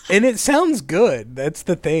 and it sounds good. That's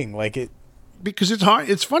the thing. Like it, because it's hard.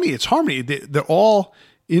 It's funny. It's harmony. They're all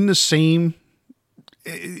in the same.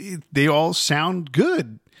 They all sound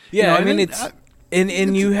good. Yeah, I mean it's.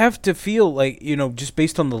 And you have to feel like, just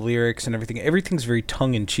based on the lyrics and everything's very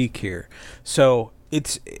tongue-in-cheek here. So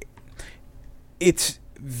it's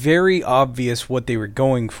very obvious what they were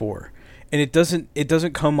going for. And it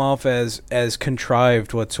doesn't come off as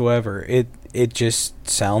contrived whatsoever. It just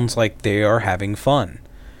sounds like they are having fun.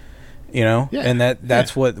 Yeah, and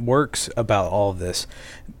that's what works about all of this.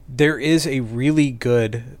 There is a really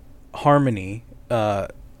good harmony,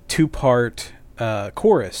 two-part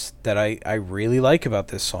chorus that I really like about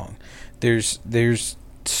this song. There's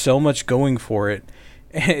so much going for it,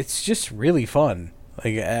 and it's just really fun.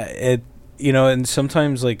 Like and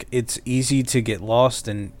sometimes like it's easy to get lost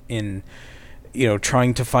in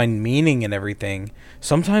trying to find meaning in everything.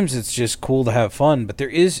 Sometimes it's just cool to have fun, but there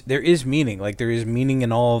is meaning. Like there is meaning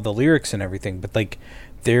in all of the lyrics and everything, but like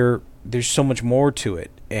there's so much more to it,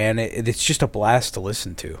 and it's just a blast to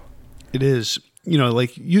listen to. It is.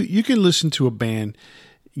 Like you can listen to a band,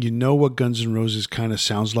 what Guns N' Roses kind of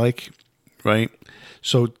sounds like, right?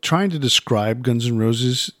 So trying to describe Guns N'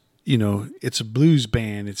 Roses, it's a blues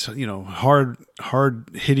band. It's, hard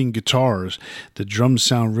hitting guitars. The drums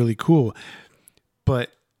sound really cool. But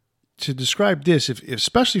to describe this, if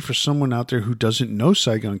especially for someone out there who doesn't know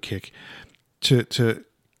Saigon Kick, to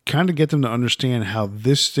kind of get them to understand how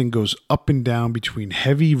this thing goes up and down between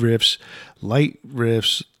heavy riffs, light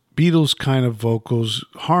riffs, Beatles kind of vocals,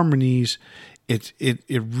 harmonies. It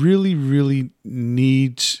really, really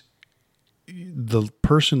needs the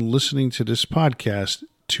person listening to this podcast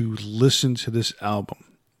to listen to this album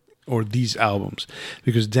or these albums,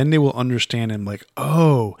 because then they will understand and like,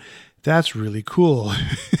 oh, that's really cool.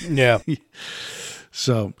 Yeah.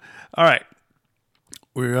 So, all right.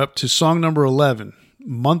 We're up to song number 11,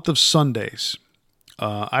 Month of Sundays.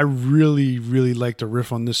 I really, really like the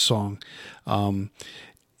riff on this song.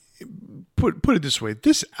 Put it this way,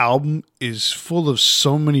 this album is full of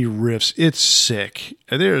so many riffs. It's sick.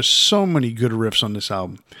 There are so many good riffs on this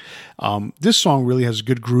album. This song really has a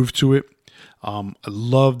good groove to it. I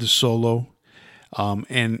love the solo.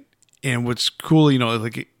 And what's cool,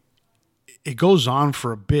 like it goes on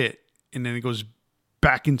for a bit and then it goes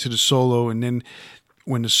back into the solo, and then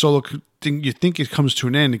when the solo thing, you think it comes to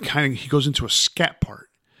an end, he goes into a scat part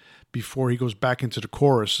before he goes back into the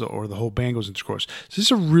chorus, or the whole band goes into the chorus.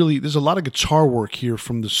 So there's a lot of guitar work here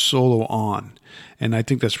from the solo on, and I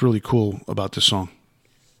think that's really cool about this song.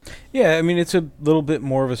 Yeah, I mean, it's a little bit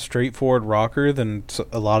more of a straightforward rocker than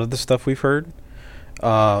a lot of the stuff we've heard.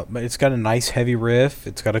 But it's got a nice heavy riff.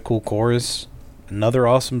 It's got a cool chorus. Another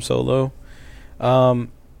awesome solo.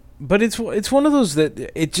 But it's one of those that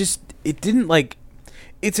it didn't like.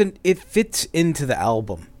 It fits into the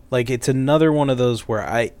album. Like it's another one of those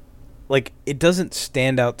where it doesn't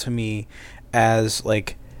stand out to me as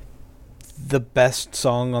like the best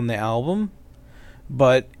song on the album,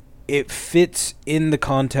 but it fits in the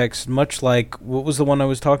context, much like what was the one I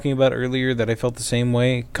was talking about earlier that I felt the same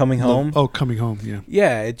way, Coming Home. Oh, Coming Home, yeah.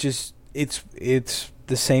 Yeah, it's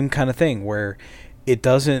the same kind of thing where it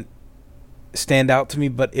doesn't stand out to me,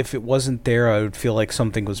 but if it wasn't there, I would feel like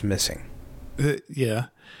something was missing. Yeah.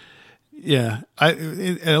 Yeah,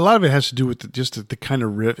 and a lot of it has to do with the kind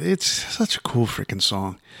of riff. It's such a cool freaking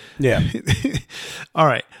song. Yeah. All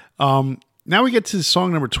right. Now we get to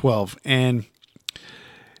song number 12, and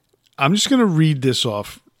I'm just going to read this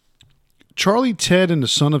off. Charlie, Ted, and the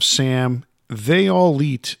son of Sam, they all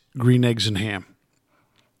eat green eggs and ham.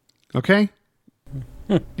 Okay?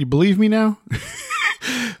 You believe me now?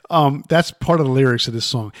 That's part of the lyrics of this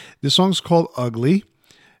song. This song's called Ugly.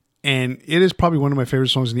 And it is probably one of my favorite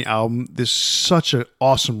songs in the album. There's such an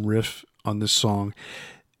awesome riff on this song.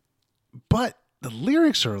 But the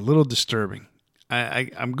lyrics are a little disturbing.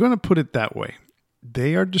 I'm going to put it that way.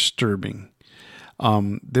 They are disturbing.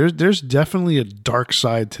 There's definitely a dark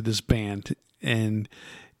side to this band. And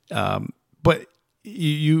but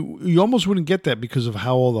you almost wouldn't get that because of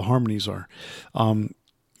how all the harmonies are.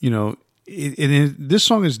 This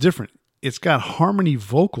song is different. It's got harmony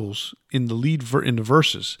vocals in the lead in the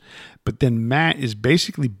verses, but then Matt is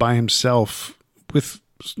basically by himself with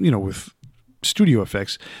studio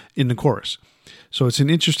effects in the chorus. So it's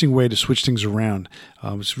an interesting way to switch things around.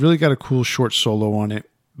 It's really got a cool short solo on it.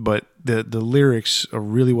 But the lyrics are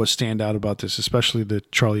really what stand out about this, especially the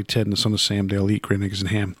Charlie, Ted, and the Son of Sam, they'll eat great eggs and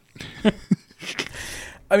ham.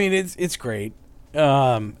 I mean, it's great.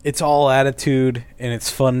 It's all attitude, and it's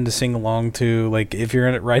fun to sing along to. Like, if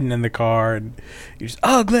you're riding in the car and you're just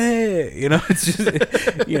ugly, it's just,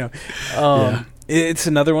 it's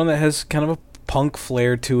another one that has kind of a punk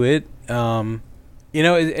flair to it. And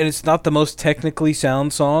it's not the most technically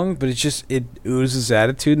sound song, but it oozes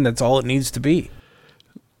attitude, and that's all it needs to be.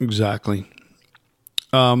 Exactly.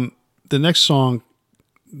 The next song,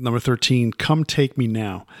 number 13, Come Take Me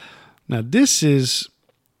Now. Now, this is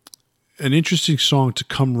an interesting song to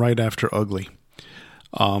come right after Ugly.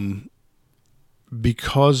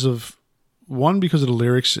 Because of the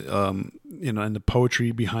lyrics, and the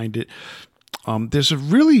poetry behind it. There's a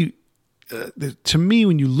really, to me,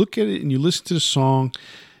 when you look at it and you listen to the song,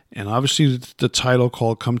 and obviously the title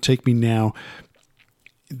called Come Take Me Now,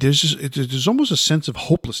 there's almost a sense of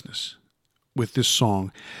hopelessness with this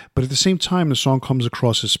song, but at the same time, the song comes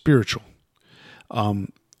across as spiritual.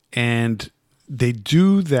 And they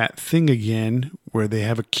do that thing again where they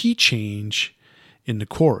have a key change in the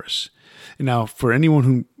chorus. And now, for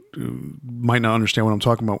anyone who might not understand what I'm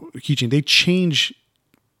talking about, key change, they change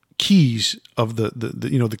keys of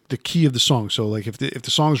the key of the song. So, like if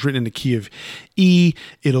the song is written in the key of E,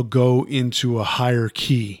 it'll go into a higher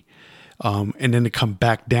key. And then to come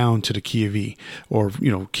back down to the key of E, or,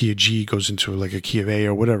 key of G goes into like a key of A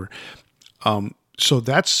or whatever. So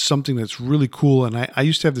that's something that's really cool. And I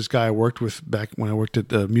used to have this guy I worked with back when I worked at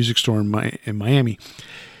the music store in Miami.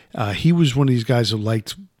 He was one of these guys who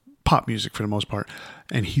liked pop music for the most part.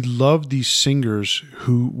 And he loved these singers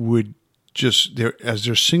who would as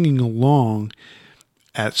they're singing along,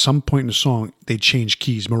 at some point in the song, they change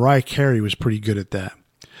keys. Mariah Carey was pretty good at that.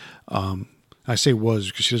 I say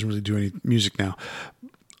was because she doesn't really do any music now.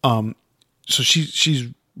 So she's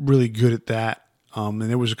really good at that. And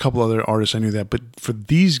there was a couple other artists I knew that, but for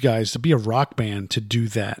these guys to be a rock band to do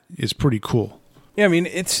that is pretty cool. Yeah, I mean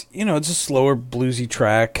it's a slower bluesy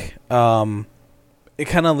track. It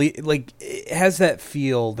kind of it has that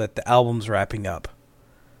feel that the album's wrapping up.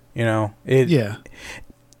 It's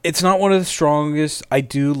not one of the strongest. I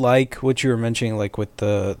do like what you were mentioning, like with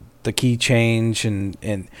the key change,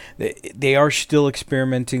 and they are still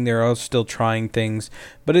experimenting. They're still trying things,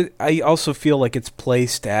 but I also feel like it's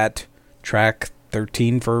placed at track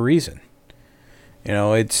 13 for a reason.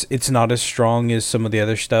 It's not as strong as some of the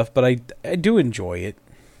other stuff, but I do enjoy it.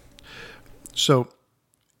 So,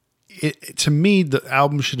 to me, the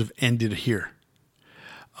album should have ended here.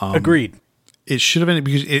 Agreed. It should have ended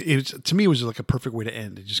because it to me, it was like a perfect way to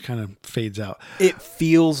end. It just kind of fades out. It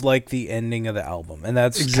feels like the ending of the album, and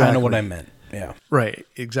that's kind of what I meant. Yeah. Right,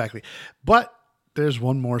 exactly. But there's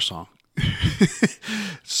one more song. It's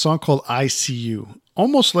a song called I See You.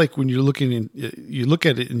 Almost like when you look at it and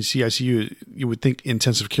you see ICU, you would think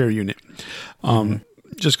intensive care unit.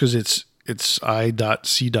 Just because it's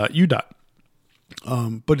I.C.U.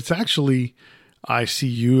 But it's actually I see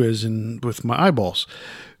you as in with my eyeballs.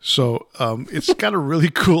 So it's got a really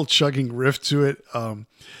cool chugging riff to it.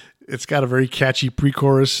 It's got a very catchy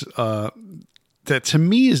pre-chorus that to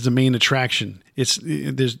me is the main attraction. There's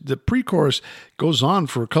the pre-chorus goes on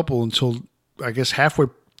for a couple until I guess halfway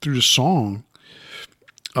through the song.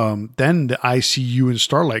 Then the I See You and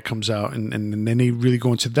Starlight comes out, and then they really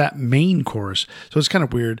go into that main chorus. So it's kind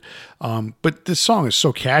of weird. But this song is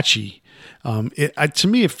so catchy. To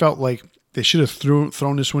me, it felt like they should have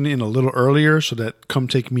thrown this one in a little earlier so that Come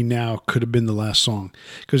Take Me Now could have been the last song.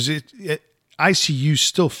 Because I See You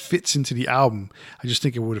still fits into the album. I just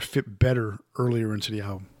think it would have fit better earlier into the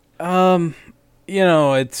album. I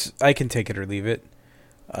can take it or leave it.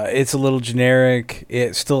 It's a little generic.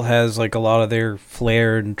 It still has like a lot of their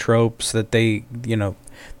flair and tropes that they,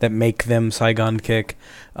 that make them Saigon Kick.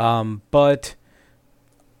 But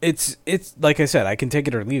it's like I said, I can take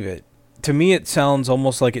it or leave it. To me, it sounds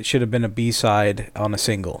almost like it should have been a B-side on a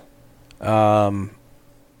single.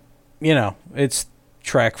 It's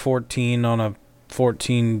track 14 on a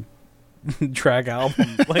 14 track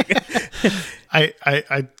album. Like,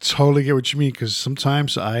 I totally get what you mean, because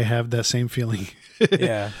sometimes I have that same feeling.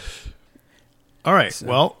 Yeah. All right. So,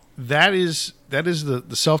 well, that is the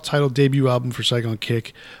self-titled debut album for Saigon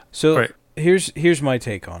Kick. So right. Here's my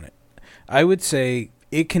take on it. I would say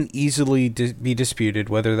it can easily be disputed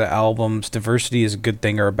whether the album's diversity is a good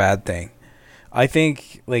thing or a bad thing. I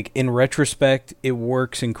think, like, in retrospect, it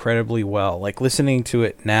works incredibly well. Like, listening to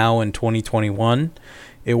it now in 2021,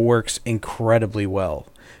 it works incredibly well.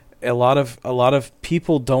 a lot of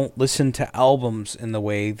people don't listen to albums in the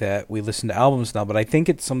way that we listen to albums now, but I think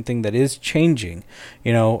it's something that is changing.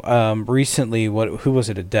 Recently, who was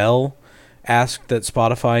it? Adele asked that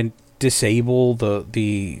Spotify disable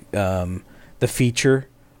the feature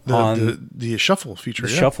on the shuffle feature,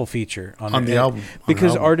 shuffle feature on the album,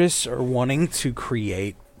 because artists are wanting to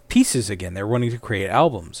create pieces again. They're wanting to create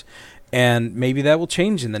albums. And maybe that will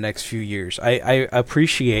change in the next few years. I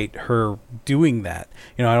appreciate her doing that.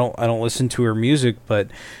 I don't listen to her music, but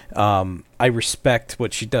I respect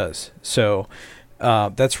what she does. So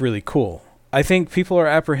that's really cool. I think people are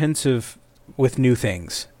apprehensive with new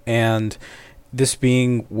things, and this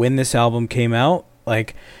being when this album came out,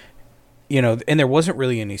 and there wasn't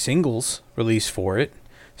really any singles released for it,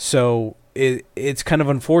 so it's kind of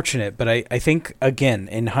unfortunate. But I think, again,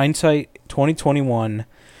 in hindsight, 2021.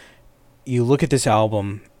 You look at this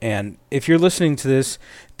album, and if you're listening to this,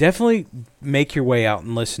 definitely make your way out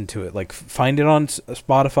and listen to it. Like, find it on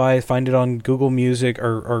Spotify, find it on Google Music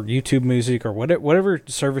or YouTube Music or whatever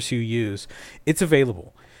service you use. It's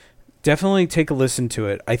available. Definitely take a listen to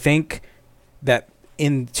it. I think that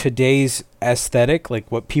in today's aesthetic,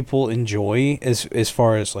 like what people enjoy as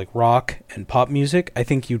far as like rock and pop music, I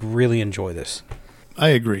think you'd really enjoy this. I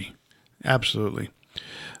agree. Absolutely.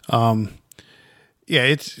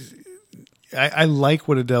 Yeah, I like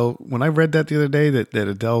what Adele, when I read that the other day, that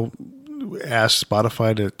Adele asked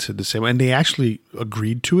Spotify to disable, and they actually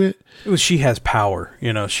agreed to it. She has power,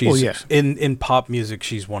 she's in pop music,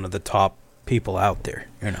 she's one of the top people out there,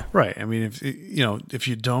 Right. I mean, if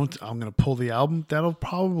you don't, I'm going to pull the album. That'll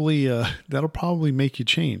probably make you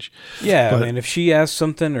change. Yeah, but, if she asks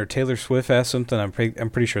something or Taylor Swift asks something, I'm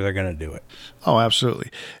pretty sure they're going to do it. Oh,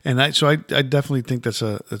 absolutely. And I definitely think that's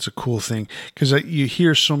a cool thing, because you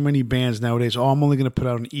hear so many bands nowadays. Oh, I'm only going to put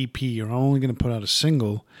out an EP, or I'm only going to put out a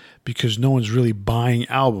single, because no one's really buying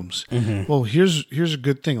albums. Mm-hmm. Well, here's a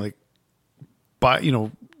good thing. Like,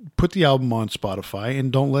 put the album on Spotify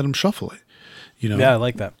and don't let them shuffle it. Yeah, I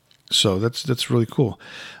like that. So that's really cool.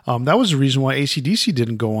 That was the reason why AC/DC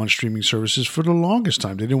didn't go on streaming services for the longest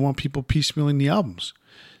time. They didn't want people piecemealing the albums.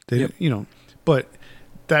 But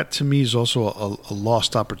that to me is also a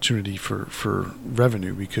lost opportunity for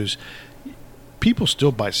revenue, because people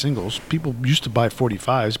still buy singles. People used to buy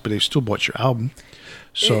 45s, but they still bought your album.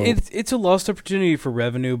 So it's a lost opportunity for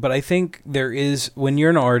revenue, but I think there is, when you're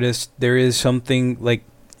an artist, there is something, like,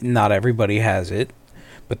 not everybody has it.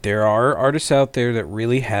 But there are artists out there that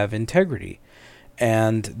really have integrity,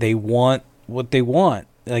 and they want what they want.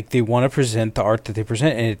 Like, they want to present the art that they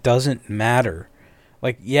present, and it doesn't matter.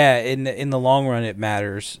 Like, yeah, in the long run, it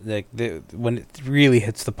matters. Like, when it really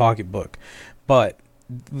hits the pocketbook. But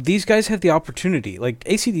these guys have the opportunity. Like,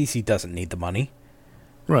 AC/DC doesn't need the money,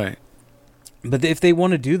 right? But if they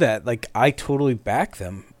want to do that, like, I totally back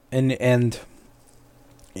them. And it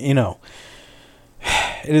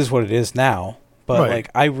is what it is now. But, right.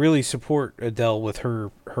 I really support Adele with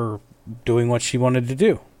her doing what she wanted to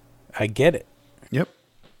do. I get it. Yep.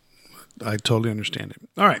 I totally understand it.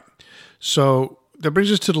 All right. So that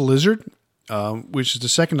brings us to The Lizard, which is the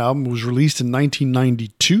second album. It was released in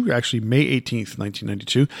 1992, actually May 18th,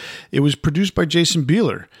 1992. It was produced by Jason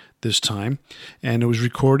Bieler this time, and it was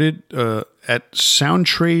recorded at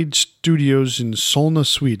Soundtrade Studios in Solna,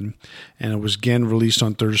 Sweden, and it was again released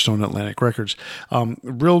on Third Stone Atlantic Records.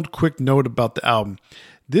 Real quick note about the album.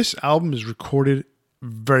 This album is recorded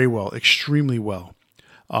very well, extremely well.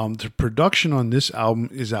 The production on this album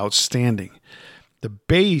is outstanding. The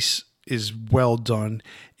bass is well done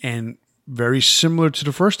and very similar to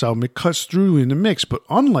the first album. It cuts through in the mix, but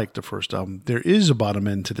unlike the first album, there is a bottom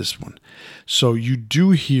end to this one. So you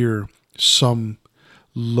do hear some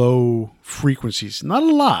low frequencies. Not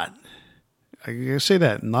a lot. I gotta say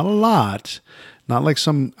that. Not a lot. Not like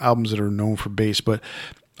some albums that are known for bass, but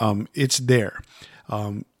it's there.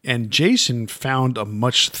 And Jason found a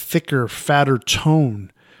much thicker, fatter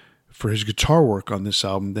tone for his guitar work on this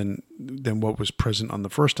album than what was present on the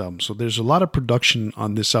first album. So there's a lot of production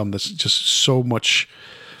on this album that's just so much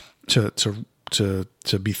to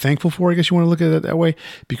be thankful for, I guess you want to look at it that way,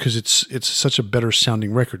 because it's such a better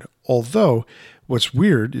sounding record. Although what's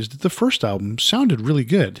weird is that the first album sounded really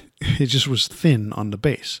good. It just was thin on the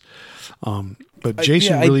bass. But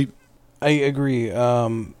Jason I agree.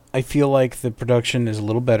 I feel like the production is a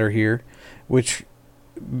little better here, which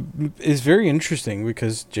is very interesting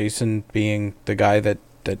because Jason being the guy that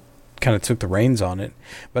kind of took the reins on it.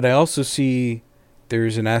 But I also see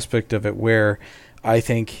there's an aspect of it where I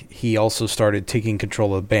think he also started taking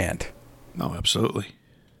control of the band. Oh, absolutely.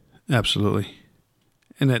 Absolutely.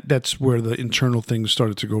 And that's where the internal things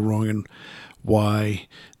started to go wrong, and why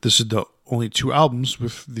this is the only 2 albums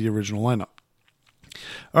with the original lineup.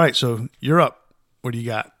 All right, so you're up. What do you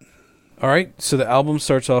got? All right, so the album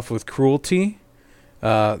starts off with Cruelty.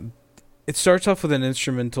 It starts off with an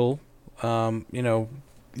instrumental.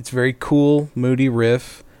 It's very cool, moody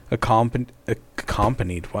riff,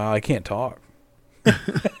 accompanied. Wow, I can't talk.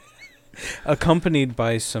 Accompanied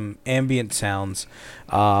by some ambient sounds.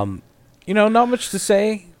 Not much to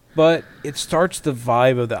say, but it starts the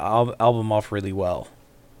vibe of the album off really well.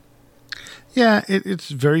 Yeah, it's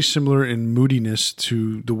very similar in moodiness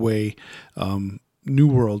to the way New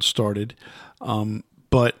World started.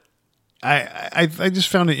 But I just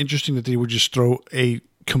found it interesting that they would just throw a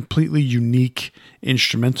completely unique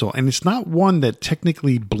instrumental, and it's not one that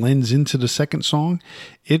technically blends into the second song.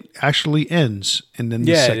 It actually ends, and then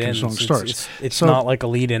the second song starts. It's not like a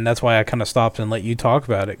lead-in. That's why I kind of stopped and let you talk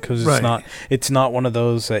about it, because it's not one of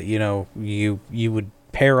those that you would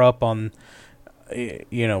pair up on.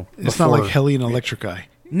 It's not like Hellion Electric Eye.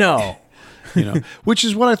 No. Which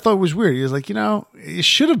is what I thought was weird. He was like, it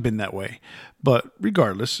should have been that way, but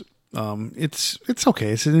regardless. It's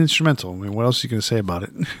okay. It's an instrumental. I mean, what else are you going to say about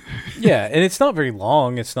it? Yeah, and it's not very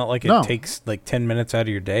long. It's not like it takes like 10 minutes out of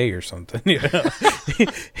your day or something.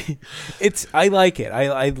 I like it.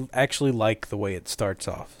 I actually like the way it starts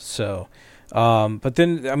off. So, but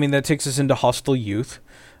then that takes us into Hostile Youth.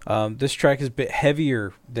 This track is a bit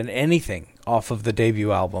heavier than anything off of the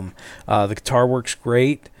debut album. The guitar works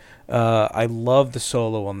great. I love the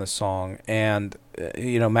solo on this song, and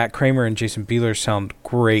Matt Kramer and Jason Bieler sound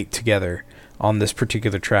great together on this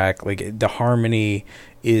particular track. Like, the harmony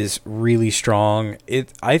is really strong.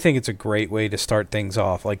 I think it's a great way to start things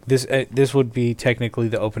off. Like, this would be technically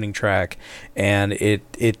the opening track, and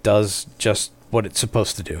it does just what it's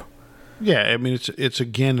supposed to do. Yeah, it's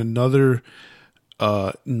again another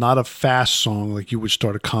not a fast song like you would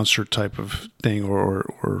start a concert type of thing,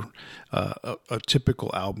 or a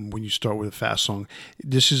typical album when you start with a fast song.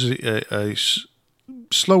 This is a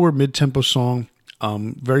slower mid-tempo song,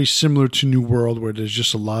 very similar to New World, where there's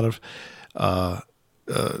just a lot of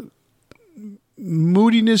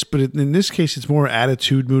moodiness, but in this case it's more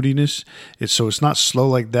attitude moodiness. It's not slow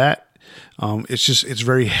like that. It's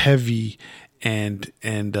very heavy and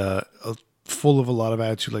full of a lot of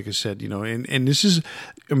attitude, like I said, and this is,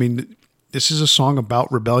 this is a song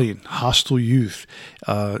about rebellion, hostile youth.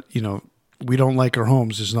 We don't like our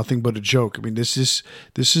homes. There's nothing but a joke. This is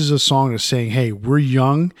a song that's saying, hey, we're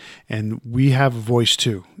young and we have a voice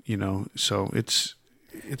too, so it's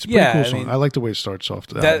a pretty cool song. I like the way it starts off.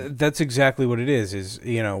 That's exactly what it is,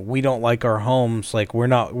 we don't like our homes. Like, we're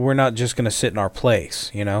not just going to sit in our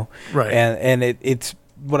place, Right. And it's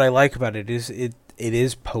what I like about it is it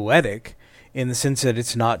is poetic, in the sense that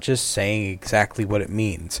it's not just saying exactly what it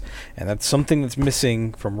means. And that's something that's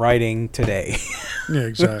missing from writing today. Yeah,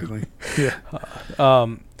 exactly. Yeah.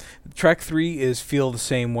 Track 3 is Feel the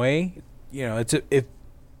Same Way. It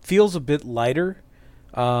feels a bit lighter.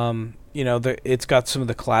 It's got some of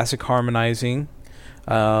the classic harmonizing.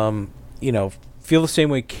 Feel the Same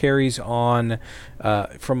Way carries on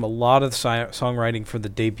from a lot of the songwriting for the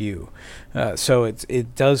debut. So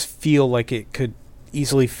it does feel like it could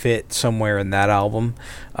easily fit somewhere in that album.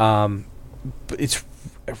 But it's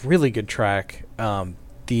a really good track.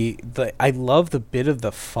 I love the bit of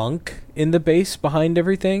the funk in the bass behind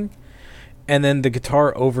everything, and then the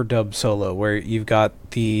guitar overdub solo where you've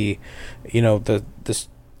got the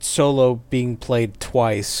solo being played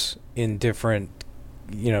twice in different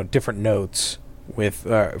notes with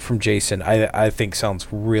from Jason. I think sounds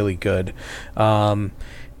really good.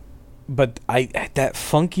 But that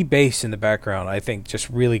funky bass in the background, I think, just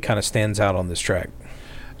really kind of stands out on this track.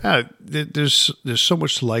 There's so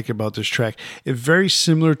much to like about this track. It's very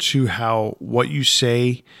similar to how What You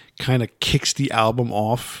Say kind of kicks the album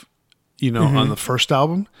off, on the first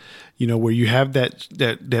album, where you have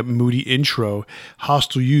that moody intro.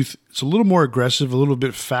 Hostile Youth, it's a little more aggressive, a little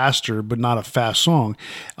bit faster, but not a fast song.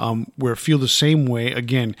 Where Feel the Same Way,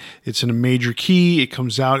 again, it's in a major key. It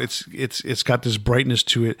comes out, it's got this brightness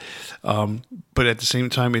to it, but at the same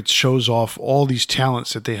time, it shows off all these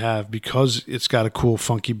talents that they have because it's got a cool,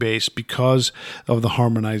 funky bass, because of the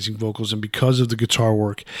harmonizing vocals, and because of the guitar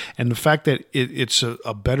work, and the fact that it's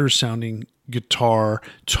a better sounding guitar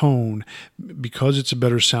tone, because it's a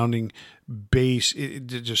better sounding bass.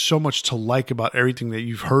 There's just so much to like about everything that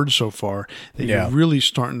you've heard so far that you're really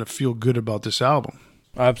starting to feel good about this album.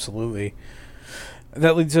 Absolutely.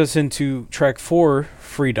 That leads us into track 4,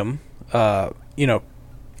 Freedom.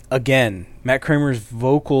 Again, Matt Kramer's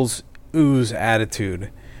vocals ooze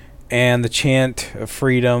attitude, and the chant of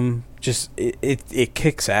freedom it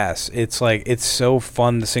kicks ass. It's like, it's so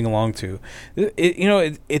fun to sing along to.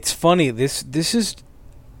 It's funny.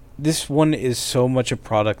 This one is so much a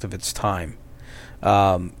product of its time.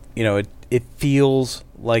 It feels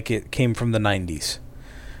like it came from the 90s.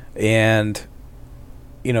 And,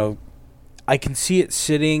 I can see it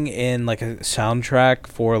sitting in like a soundtrack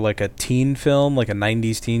for like a teen film, like a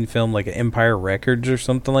 90s teen film, like Empire Records or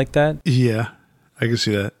something like that. Yeah, I can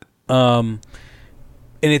see that. And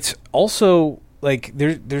it's also like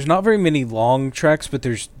there's not very many long tracks, but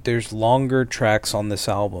there's longer tracks on this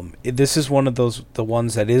album. This is one of the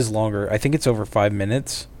ones that is longer. I think it's over 5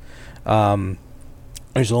 minutes.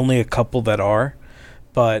 There's only a couple that are,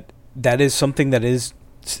 but that is something that is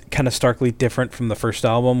kind of starkly different from the first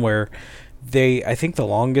album, where I think the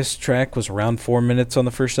longest track was around 4 minutes on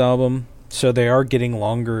the first album, so they are getting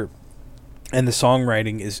longer, and the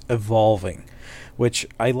songwriting is evolving, which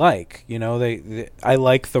I like. I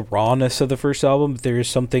like the rawness of the first album, but there is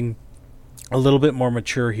something a little bit more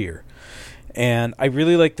mature here. And I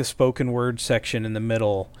really like the spoken word section in the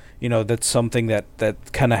middle. That's something that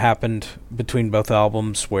kind of happened between both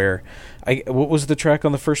albums, where what was the track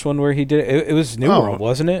on the first one where he did it? It was New World,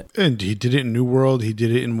 wasn't it? And he did it in New World. He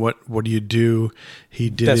did it in What Do You Do?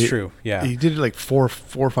 That's true. Yeah. He did it like four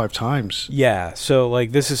or five times. Yeah. So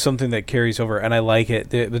like, this is something that carries over, and I like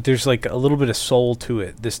it. But there's like a little bit of soul to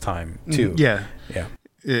it this time too. Yeah. Yeah.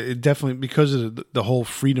 It definitely, because of the whole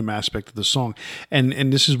freedom aspect of the song,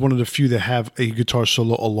 and this is one of the few that have a guitar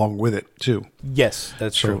solo along with it too. Yes,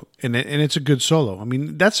 that's true. And it's a good solo. I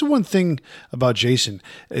mean, that's the one thing about Jason,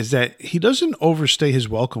 is that he doesn't overstay his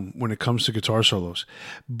welcome when it comes to guitar solos,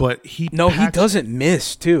 but he doesn't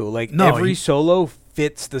miss too. Like, every solo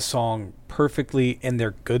fits the song perfectly, and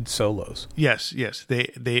they're good solos. Yes,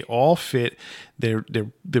 they all fit. They're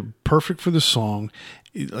perfect for the song.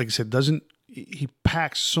 Like I said, he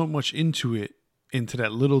packs so much into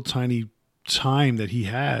that little tiny time that he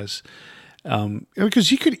has, because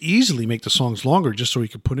he could easily make the songs longer just so he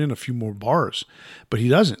could put in a few more bars, but he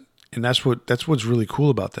doesn't, and that's what's really cool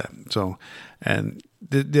about that. So, and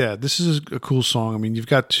this is a cool song. I mean, you've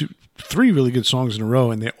got three really good songs in a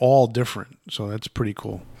row, and they're all different, so that's pretty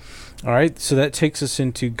cool. All right, so that takes us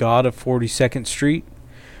into God of 42nd Street.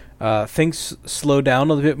 Things slow down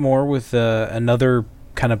a little bit more with another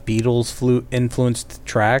kind of Beatles influenced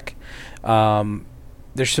track.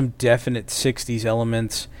 There's some definite 60s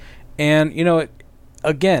elements, and it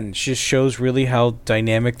again just shows really how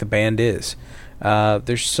dynamic the band is.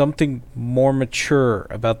 There's something more mature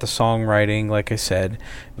about the songwriting, like I said,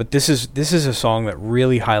 but this is a song that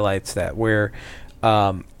really highlights that, where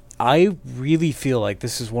I really feel like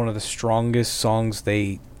this is one of the strongest songs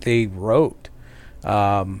they wrote.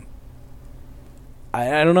 I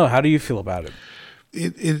don't know, how do you feel about it?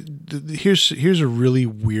 Here's a really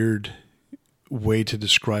weird way to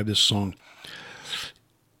describe this song.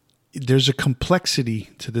 There's a complexity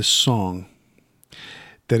to this song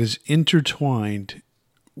that is intertwined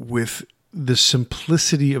with the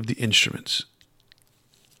simplicity of the instruments,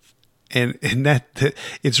 and that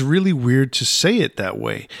it's really weird to say it that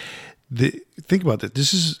way. Think about that.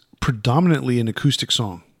 This is predominantly an acoustic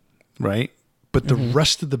song, right? But the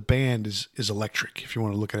rest of the band is electric, if you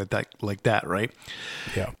want to look at it like that, right?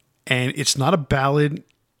 Yeah. And it's not a ballad.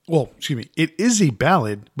 Well, excuse me. It is a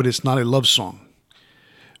ballad, but it's not a love song.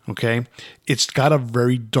 Okay? It's got a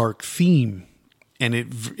very dark theme, and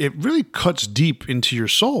it really cuts deep into your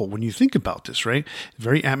soul when you think about this, right?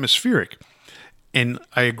 Very atmospheric. And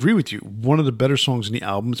I agree with you. One of the better songs in the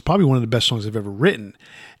album. It's probably one of the best songs I've ever written.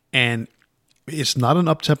 And it's not an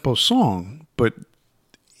up-tempo song, but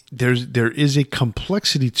there is a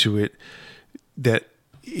complexity to it that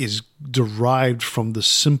is derived from the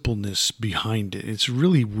simpleness behind it. It's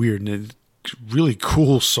really weird, and it's really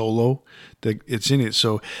cool solo that it's in it.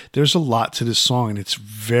 So there's a lot to this song, and it's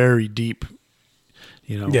very deep.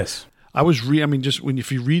 Yes.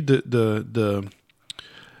 If you read the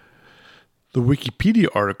Wikipedia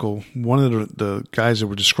article, one of the guys that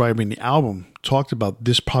were describing the album talked about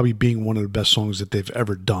this probably being one of the best songs that they've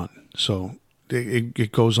ever done. So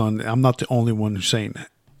it goes on. I'm not the only one who's saying that.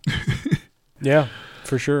 Yeah,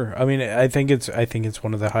 for sure. I mean, I think it's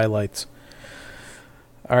one of the highlights.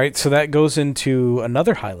 All right, so that goes into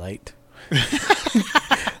another highlight.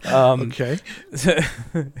 Okay.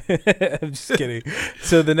 I'm just kidding.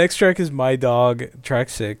 So the next track is My Dog, track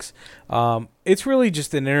 6. It's really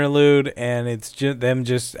just an interlude, and it's them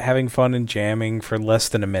just having fun and jamming for less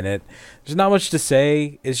than a minute. There's not much to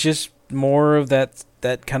say. It's just more of that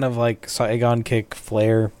kind of like Saigon Kick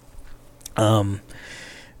flair. Yeah,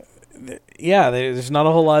 there's not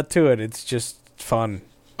a whole lot to it. It's just fun.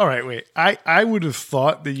 All right, wait. I would have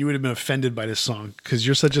thought that you would have been offended by this song because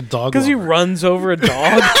you're such a dog. Because he runs over a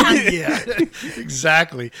dog. Yeah,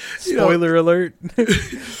 exactly. Spoiler alert.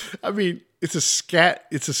 I mean, it's a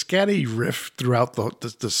scatty riff throughout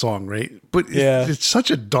the song, right? But it's such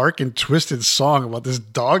a dark and twisted song about this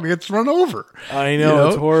dog that gets run over. I know,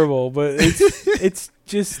 it's horrible, but it's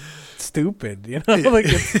just stupid, Like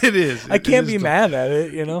it is. I can't be mad at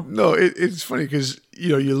it, No, it's funny because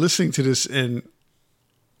you're listening to this and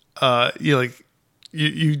you're like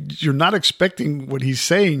you're not expecting what he's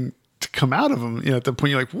saying to come out of him. At the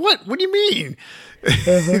point you're like, what do you mean?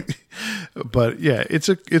 But yeah, it's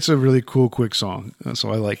a really cool, quick song,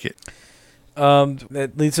 so I like it.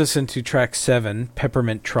 That leads us into track 7,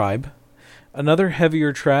 Peppermint Tribe. Another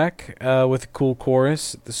heavier track with a cool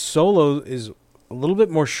chorus. The solo is a little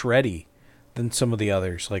bit more shreddy than some of the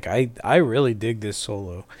others. Like I really dig this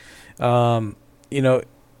solo.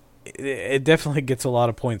 It definitely gets a lot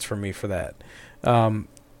of points from me for that.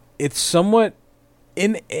 It's somewhat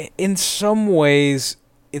in some ways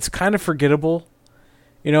it's kind of forgettable.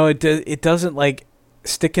 It doesn't like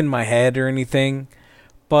stick in my head or anything,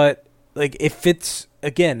 but like it fits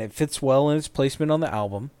well in its placement on the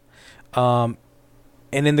album. And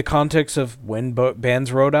in the context of when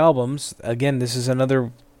bands wrote albums, again, this is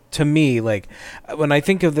another, to me, like when I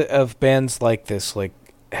think of bands like this, like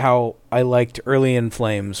how I liked Early in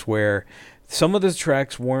Flames, where some of the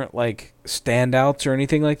tracks weren't like standouts or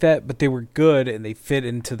anything like that, but they were good and they fit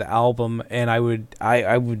into the album, and I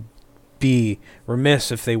would be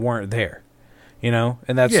remiss if they weren't there, and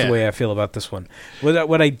that's the way I feel about this one.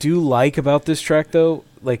 What I do like about this track, though,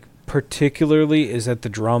 like particularly, is that the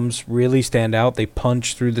drums really stand out. They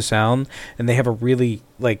punch through the sound, and they have a really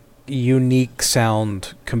like unique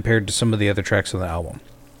sound compared to some of the other tracks on the album.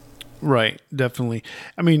 Right, definitely.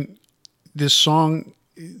 I mean, this song,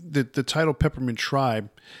 the title Peppermint Tribe,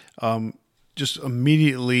 just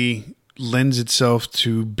immediately lends itself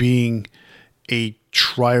to being a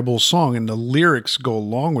tribal song, and the lyrics go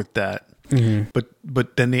along with that. Mm-hmm.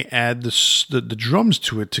 But then they add the drums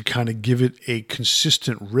to it to kind of give it a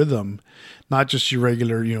consistent rhythm, not just your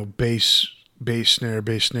regular bass snare,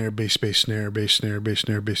 bass snare, bass snare, bass snare, bass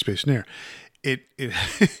snare, bass snare. It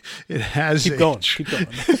has keep going.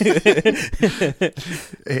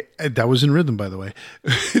 That was in rhythm, by the way.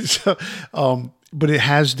 So, but it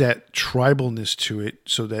has that tribalness to it,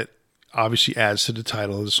 so that obviously adds to the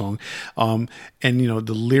title of the song. And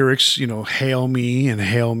the lyrics, hail me and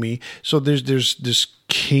hail me. So there's this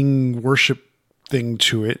king worship thing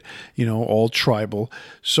to it, all tribal.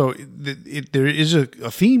 So there is a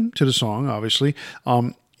theme to the song, obviously.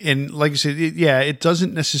 And like I said, it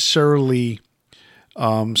doesn't necessarily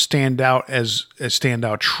stand out as a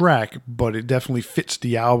standout track, but it definitely fits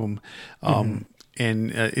the album.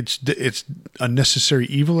 And it's a necessary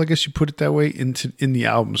evil, I guess you put it that way, in the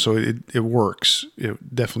album. So it works.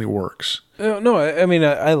 It definitely works. No, I mean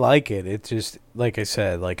I like it. It's just like I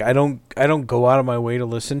said, like I don't go out of my way to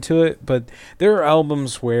listen to it, but there are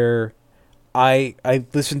albums where I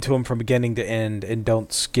listen to them from beginning to end and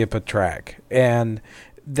don't skip a track, and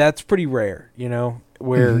that's pretty rare,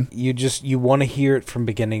 where you want to hear it from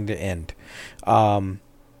beginning to end.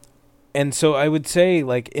 And so I would say,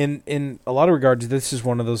 like, in a lot of regards, this is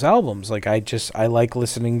one of those albums. Like, I like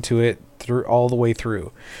listening to it through all the way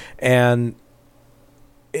through. And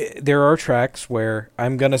there are tracks where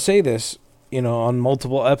I'm going to say this, on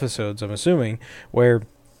multiple episodes, I'm assuming, where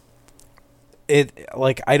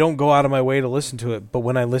I don't go out of my way to listen to it, but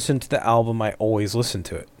when I listen to the album, I always listen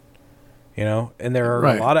to it. And there are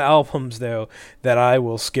a lot of albums, though, that I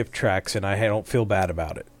will skip tracks and I don't feel bad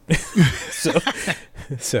about it.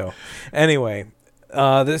 So anyway,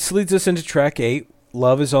 this leads us into track 8,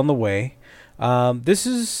 Love Is On The Way. This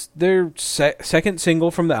is their second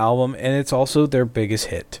single from the album, and it's also their biggest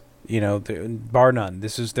hit. Bar none,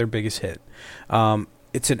 this is their biggest hit.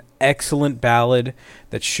 It's an excellent ballad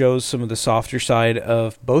that shows some of the softer side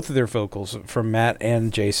of both of their vocals, from Matt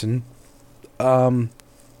and Jason. When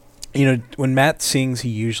Matt sings, he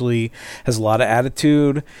usually has a lot of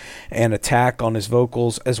attitude and attack on his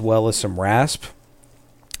vocals, as well as some rasp.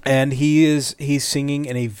 And he's singing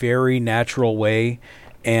in a very natural way,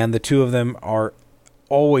 and the two of them are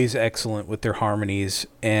always excellent with their harmonies,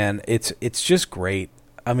 and it's just great.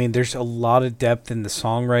 I mean, there's a lot of depth in the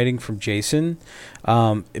songwriting from Jason.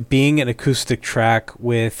 Being an acoustic track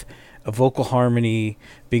with a vocal harmony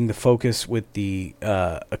being the focus, with the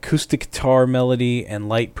acoustic guitar melody and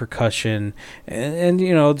light percussion, and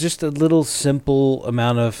just a little simple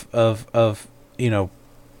amount of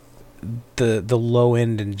the low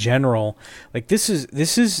end in general. Like, this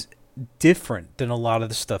is different than a lot of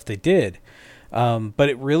the stuff they did. But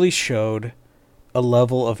it really showed a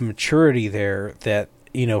level of maturity there that,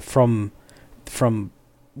 from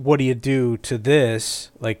what do you do to this,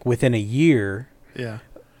 like within a year. Yeah.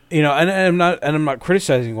 And I'm not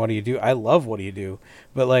criticizing what do you do. I love what do you do,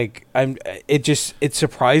 but like it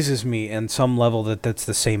surprises me in some level that that's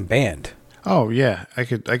the same band. Oh yeah, I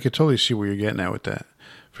could totally see where you're getting at with that,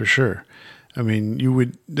 for sure. I mean, you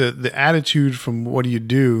would the attitude from what do you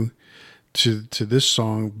do to this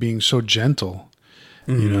song being so gentle.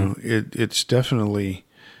 It's definitely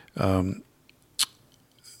not.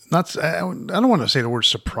 I don't want to say the word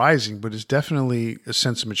surprising, but it's definitely a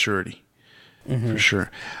sense of maturity. For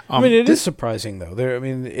sure. It is surprising though.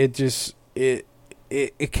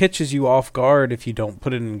 It catches you off guard if you don't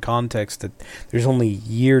put it in context that there's only a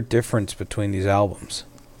year difference between these albums.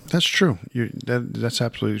 That's true. That's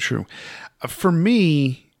absolutely true. For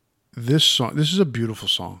me, this is a beautiful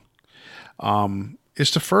song.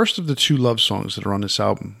 It's the first of the 2 love songs that are on this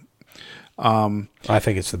album. I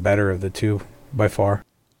think it's the better of the 2 by far.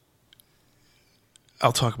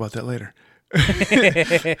 I'll talk about that later.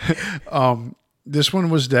 This one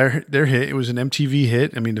was their hit. It was an MTV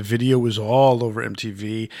hit. I mean, the video was all over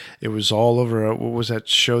MTV. It was all over. What was that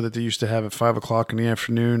show that they used to have at 5:00 in the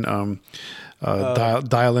afternoon?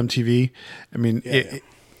 Dial MTV. I mean,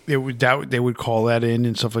 they would call that in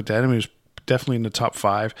and stuff like that. I mean, it was definitely in the top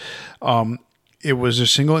 5. It was a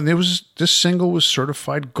single, and this single was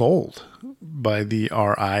certified gold by the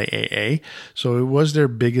RIAA. So it was their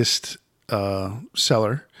biggest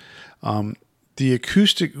seller. The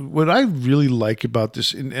acoustic, what I really like about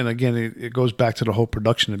this, and again, it goes back to the whole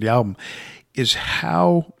production of the album, is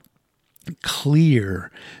how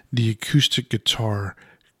clear the acoustic guitar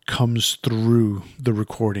comes through the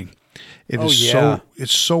recording.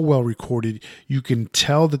 It's so well recorded. You can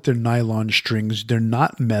tell that they're nylon strings. They're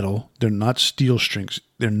not metal. They're not steel strings.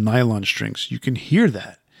 They're nylon strings. You can hear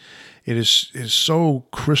that. It is so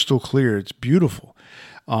crystal clear. It's beautiful.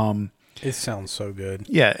 It sounds so good.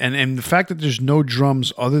 Yeah, and the fact that there's no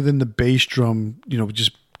drums other than the bass drum,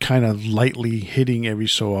 just kind of lightly hitting every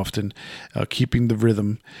so often, keeping the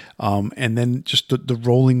rhythm, and then just the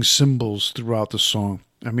rolling cymbals throughout the song.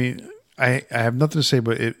 I mean, I have nothing to say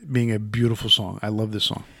but it being a beautiful song. I love this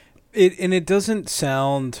song. It doesn't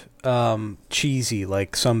sound cheesy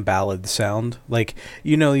like some ballads sound. Like,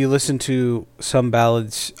 you listen to some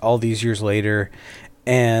ballads all these years later,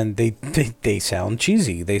 and they sound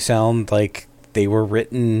cheesy. They sound like they were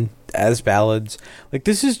written as ballads. Like,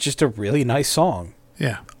 this is just a really nice song.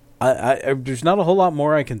 Yeah. I there's not a whole lot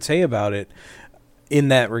more I can say about it in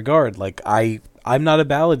that regard. Like, I'm not a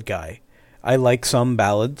ballad guy. I like some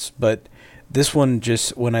ballads, but this one,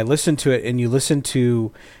 just when I listen to it and you listen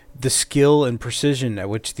to the skill and precision at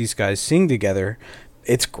which these guys sing together,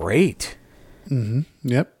 it's great. Mm-hmm.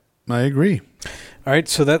 Yep, I agree. All right,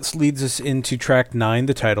 so that leads us into track 9,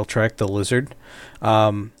 the title track, The Lizard.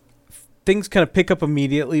 Things kind of pick up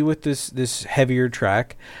immediately with this heavier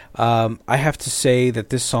track. I have to say that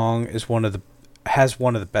this song is has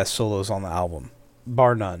one of the best solos on the album,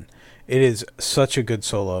 bar none. It is such a good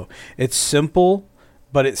solo. It's simple,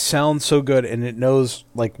 but it sounds so good, and it knows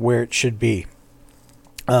like where it should be.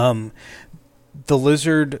 The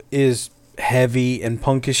Lizard is heavy and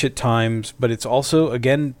punkish at times, but it's also,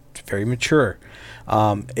 again, very mature.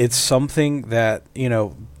 It's something that,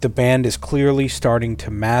 the band is clearly starting to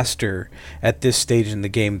master at this stage in the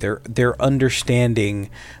game. They're understanding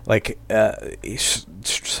like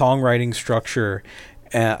songwriting structure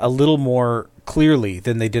a little more clearly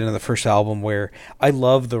than they did in the first album, where I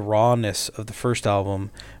love the rawness of the first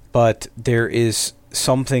album, but there is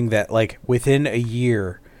something that, like, within a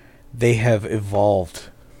year they have evolved.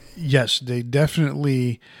 Yes, they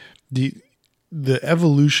definitely the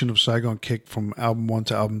evolution of Saigon Kick from album 1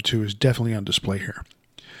 to album 2 is definitely on display here.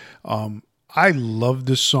 I love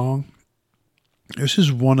this song. This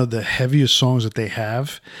is one of the heaviest songs that they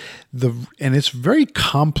have. And it's very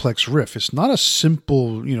complex riff. It's not a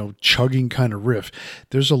simple, chugging kind of riff.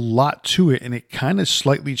 There's a lot to it, and it kind of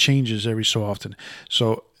slightly changes every so often.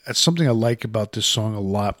 So that's something I like about this song a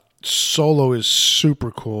lot. Solo is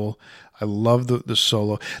super cool. I love the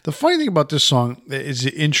solo. The funny thing about this song is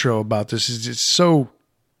the intro about this is it's so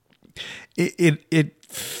it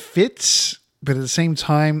fits, but at the same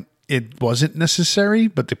time it wasn't necessary,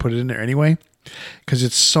 but they put it in there anyway because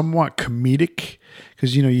it's somewhat comedic.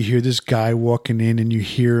 Because you hear this guy walking in, and you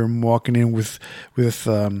hear him walking in with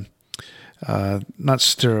not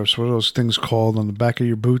stirrups. What are those things called on the back of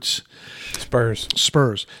your boots?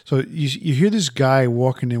 Spurs. So you hear this guy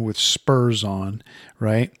walking in with spurs on,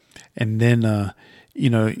 right? And then,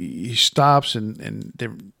 he stops and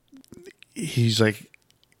he's like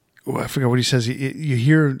I forgot what he says. You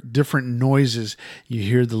hear different noises. You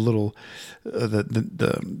hear the little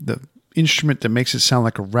the instrument that makes it sound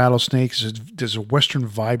like a rattlesnake. There's a Western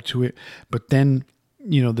vibe to it, but then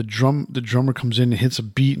the drummer comes in and hits a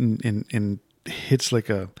beat and hits like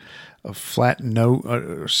a flat note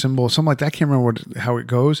or cymbal, something like that. I can't remember how it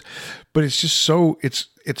goes, but it's just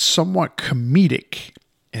it's somewhat comedic.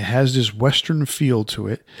 It has this Western feel to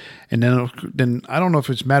it, and then I don't know if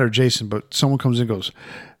it's Matt or Jason, but someone comes in and goes,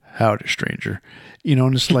 "Howdy, stranger,"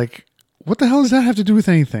 and it's like, what the hell does that have to do with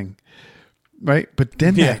anything, right? But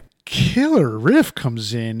then that killer riff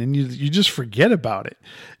comes in, and you just forget about it,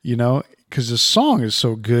 because the song is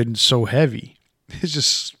so good and so heavy. It's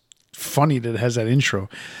just funny that it has that intro.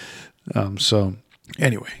 So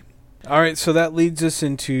anyway, all right. So that leads us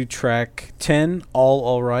into track 10,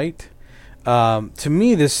 All Right. To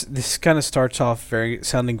me, this kind of starts off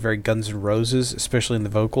sounding very Guns N' Roses, especially in the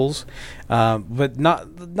vocals, but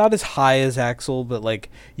not as high as Axl, but like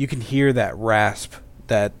you can hear that rasp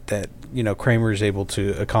that Kramer is able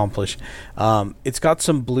to accomplish. It's got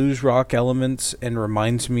some blues rock elements and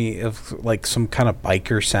reminds me of like some kind of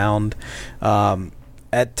biker sound.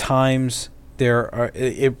 At times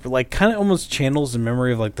it like kind of almost channels the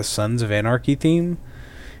memory of like the Sons of Anarchy theme.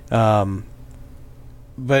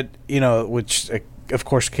 But which of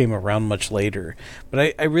course came around much later.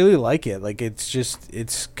 But I really like it. Like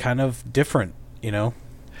it's kind of different, Yeah,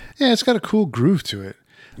 it's got a cool groove to it.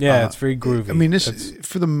 Yeah, it's very groovy. I mean,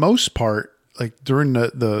 for the most part, like during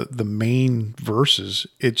the main verses,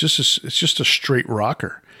 it's just a straight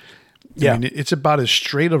rocker. I mean, it's about as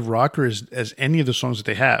straight of rocker as any of the songs that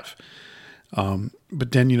they have.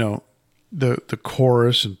 But then the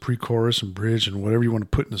chorus and pre-chorus and bridge and whatever you want to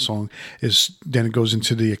put in the song then it goes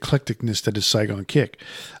into the eclecticness that is Saigon Kick,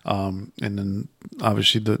 and then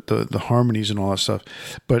obviously the harmonies and all that stuff.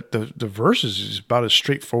 But the verses is about as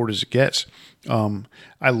straightforward as it gets.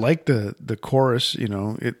 I like the chorus.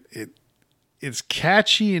 It's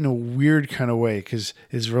catchy in a weird kind of way because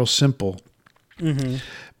it's real simple. Mm-hmm.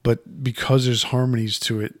 But because there's harmonies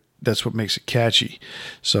to it, that's what makes it catchy.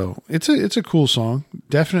 So it's a cool song.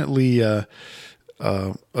 Definitely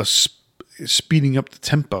speeding up the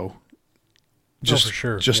tempo. Just for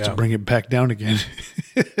sure. To bring it back down again.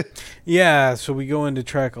 Yeah, so we go into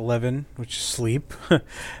track 11, which is Sleep.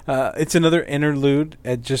 It's another interlude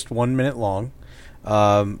at just 1 minute long.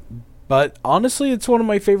 But honestly, it's one of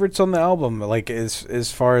my favorites on the album. Like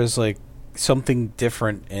as far as like something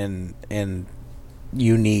different and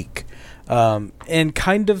unique. And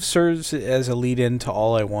kind of serves as a lead in to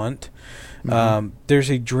All I Want. Mm-hmm. There's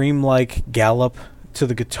a dreamlike gallop to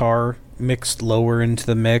the guitar mixed lower into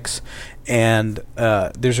the mix, and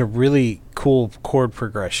there's a really cool chord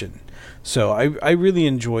progression. So I really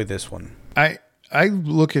enjoy this one. I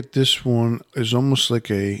look at this one as almost like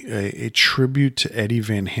a tribute to Eddie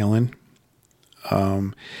Van Halen.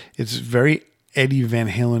 It's very Eddie Van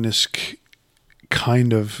Halen-esque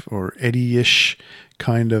kind of, or Eddie-ish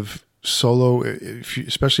kind of solo,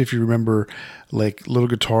 especially if you remember like Little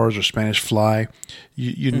Guitars or Spanish Fly,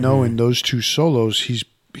 you know, in those two solos,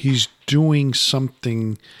 he's doing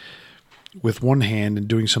something with one hand and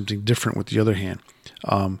doing something different with the other hand.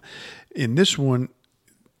 In this one,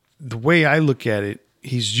 the way I look at it,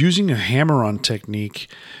 he's using a hammer-on technique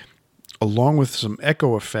along with some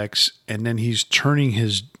echo effects, and then he's turning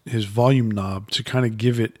his volume knob to kind of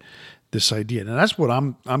give it this idea. And that's what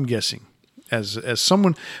I'm guessing. As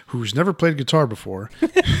someone who's never played guitar before,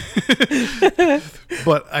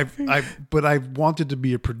 but I wanted to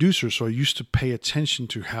be a producer, so I used to pay attention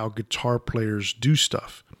to how guitar players do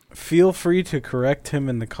stuff. Feel free to correct him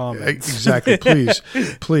in the comments. Exactly,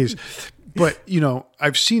 please. But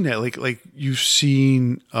I've seen that. Like you've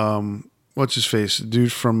seen what's his face, the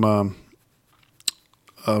dude from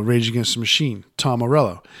Rage Against the Machine, Tom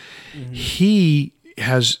Morello. Mm-hmm. He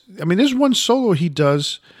has. I mean, there's one solo he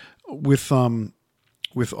does with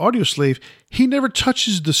Audioslave. He never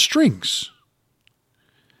touches the strings,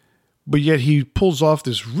 but yet he pulls off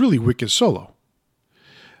this really wicked solo.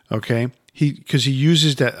 Okay, because he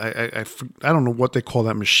uses that. I don't know what they call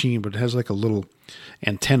that machine, but it has like a little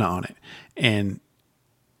antenna on it, and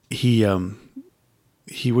he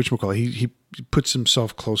puts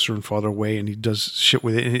himself closer and farther away, and he does shit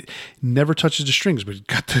with it, and it never touches the strings, but it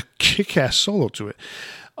got the kick-ass solo to it.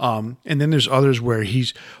 And then there's others where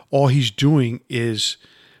all he's doing is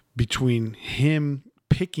between him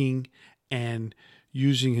picking and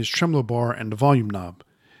using his tremolo bar and the volume knob.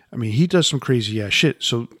 I mean, he does some crazy ass shit.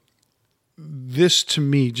 So this, to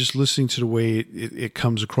me, just listening to the way it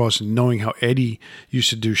comes across and knowing how Eddie used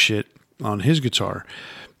to do shit on his guitar,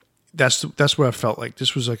 that's what I felt like.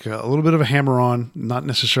 This was like a little bit of a hammer-on, not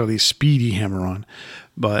necessarily a speedy hammer-on,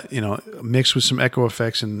 but mixed with some echo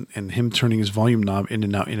effects and him turning his volume knob in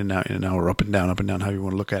and out, in and out, in and out, or up and down, how you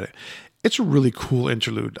want to look at it. It's a really cool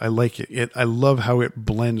interlude. I like it. I love how it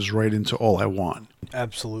blends right into All I Want.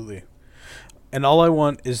 Absolutely. And All I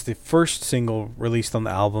Want is the first single released on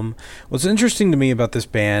the album. What's interesting to me about this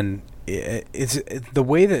band is the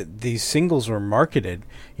way that these singles were marketed.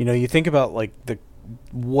 You think about like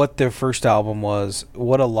what their first album was,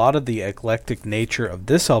 what a lot of the eclectic nature of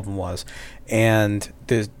this album was, and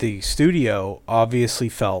the studio obviously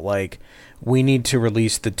felt like we need to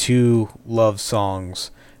release the 2 love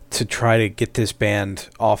songs to try to get this band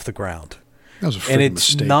off the ground. That was a freaking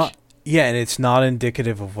mistake. And it's not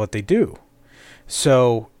indicative of what they do.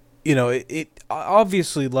 So, it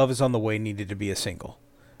obviously Love Is on the Way needed to be a single.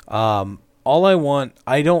 All I Want,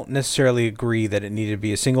 I don't necessarily agree that it needed to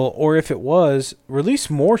be a single, or if it was, release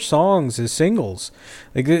more songs as singles.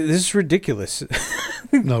 Like, this is ridiculous.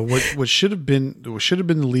 No, what should have been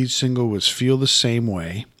the lead single was Feel the Same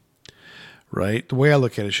Way. Right? The way I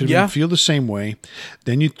look at it should have been Feel the Same Way.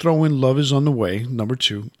 Then you throw in Love Is on the Way, number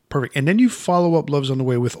 2. Perfect. And then you follow up Love Is on the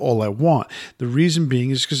Way with All I Want. The reason being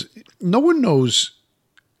is because no one knows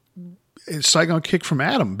Saigon Kick from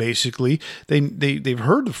Adam, basically. They've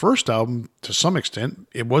heard the first album to some extent.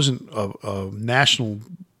 It wasn't a national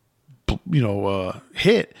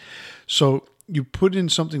hit. So you put in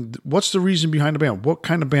something. What's the reason behind the band? What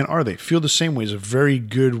kind of band are they? Feel the Same Way is a very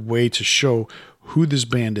good way to show who this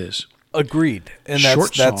band is. Agreed. And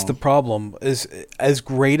that's the problem. Is as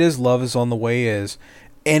great as Love Is on the Way is,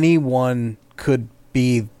 anyone could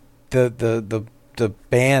be the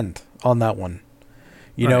band on that one.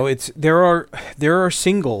 There are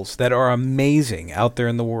singles that are amazing out there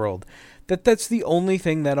in the world. That's the only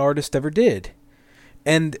thing that artist ever did.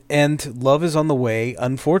 And Love Is on the Way,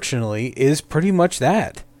 unfortunately, is pretty much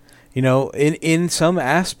that. In some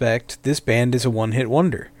aspect, this band is a one-hit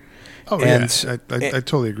wonder. Oh, and, yeah, I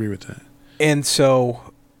totally agree with that. And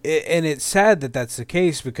so, and it's sad that that's the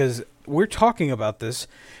case, because we're talking about this,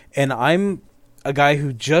 and I'm a guy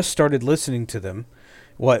who just started listening to them,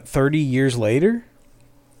 30 years later?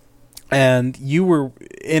 And you were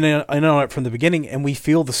in on it from the beginning, and we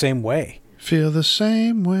feel the same way. Feel the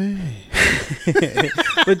same way.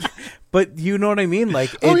 but you know what I mean?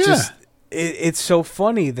 Like, it's so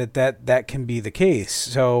funny that can be the case.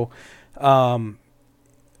 So,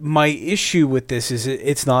 my issue with this is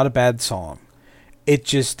it's not a bad song.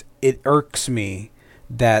 It irks me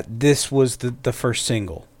that this was the first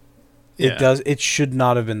single. Yeah. It should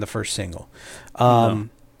not have been the first single. No,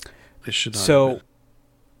 it should not. So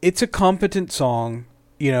it's a competent song.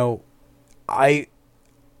 I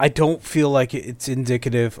don't feel like it's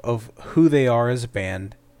indicative of who they are as a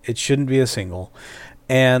band. It shouldn't be a single.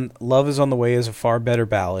 And Love Is on the Way is a far better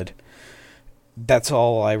ballad. That's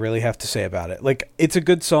all I really have to say about it. Like, it's a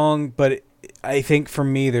good song, but I think for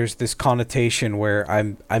me there's this connotation where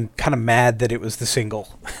I'm kind of mad that it was the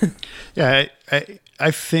single. Yeah,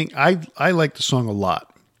 I think I like the song a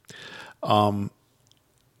lot.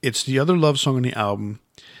 It's the other love song on the album,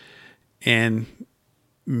 and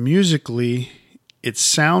musically it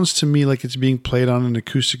sounds to me like it's being played on an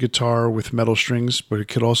acoustic guitar with metal strings, but it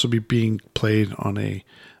could also be being played on a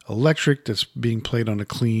electric that's being played on the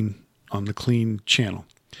clean channel.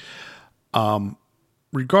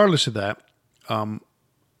 Regardless of that,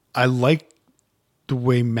 I like the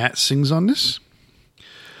way Matt sings on this.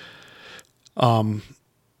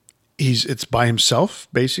 It's by himself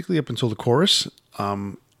basically up until the chorus.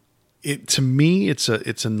 To me, it's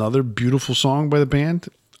another beautiful song by the band.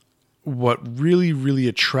 What really, really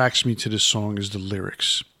attracts me to this song is the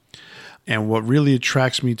lyrics. And what really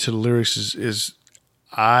attracts me to the lyrics is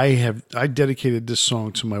I dedicated this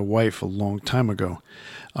song to my wife a long time ago,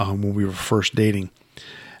 when we were first dating.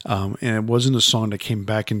 And it wasn't a song that came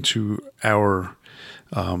back into our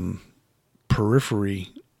periphery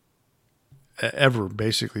ever,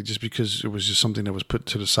 basically, just because it was just something that was put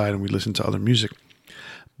to the side and we listened to other music.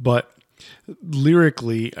 But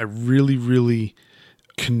lyrically, I really, really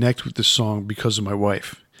connect with this song because of my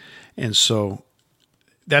wife. And so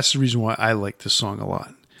that's the reason why I like this song a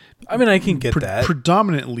lot. I mean, I can get that.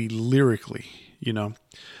 Predominantly lyrically, Yeah,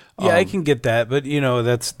 I can get that, but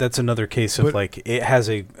that's another case of like it has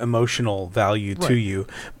a emotional value to you,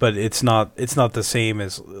 but it's not the same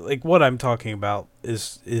as like what I'm talking about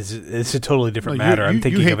is a totally different matter. I'm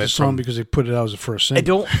thinking you hate of it the song because they put it out as a first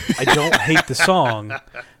single. I don't hate the song.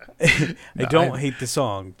 I don't hate the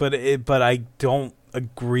song, but I don't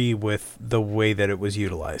agree with the way that it was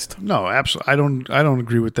utilized. No, absolutely. I don't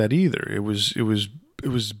agree with that either. It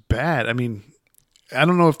was bad. I mean, I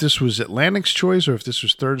don't know if this was Atlantic's choice or if this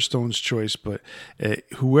was Third Stone's choice, but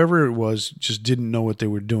whoever it was just didn't know what they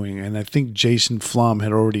were doing. And I think Jason Flom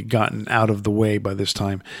had already gotten out of the way by this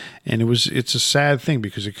time. And it's a sad thing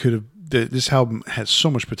because it could have, this album has so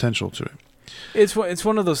much potential to it. It's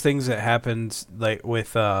one of those things that happens like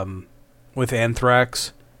with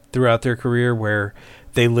Anthrax throughout their career where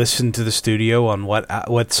they listened to the studio on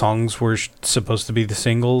what songs were supposed to be the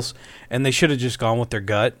singles, and they should have just gone with their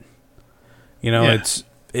gut. You know, it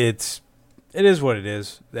is what it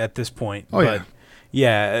is at this point. Oh, but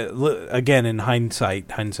again, in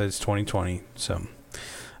hindsight's 2020. So,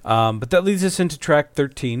 but that leads us into track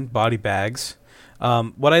 13, Body Bags.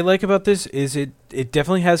 What I like about this is it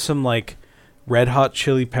definitely has some like Red Hot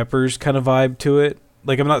Chili Peppers kind of vibe to it.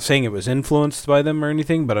 Like, I'm not saying it was influenced by them or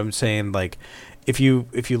anything, but I'm saying like if you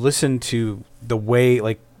listen to the way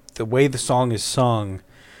the song is sung,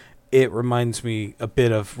 it reminds me a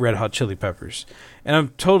bit of Red Hot Chili Peppers, and I'm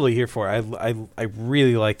totally here for it. I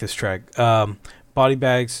really like this track. Body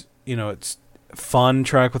Bags, you know, it's a fun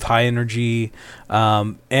track with high energy,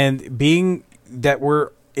 and being that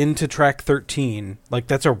we're into track 13, like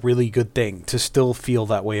that's a really good thing to still feel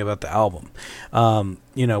that way about the album.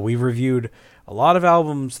 You know, we've reviewed a lot of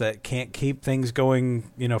albums that can't keep things going,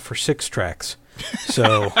 you know, for 6 tracks.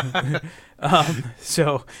 So,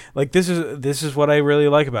 so like this is what I really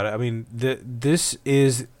like about it. I mean, this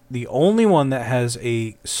is the only one that has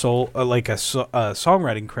a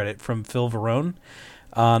songwriting credit from Phil Varone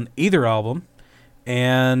on either album,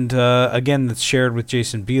 and again, that's shared with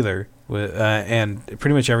Jason Bieler. And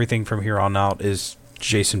pretty much everything from here on out is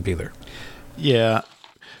Jason Bieler. Yeah,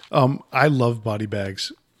 I love Body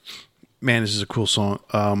Bags. Man, this is a cool song.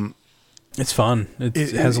 It's fun.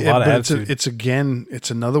 It has a lot of attitude.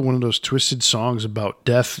 It's another one of those twisted songs about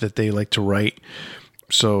death that they like to write.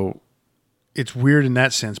 So it's weird in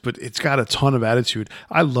that sense, but it's got a ton of attitude.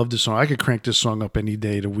 I love this song. I could crank this song up any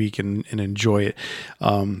day of the week and enjoy it.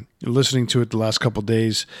 Listening to it the last couple of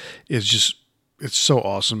days is it's so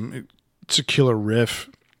awesome. It's a killer riff.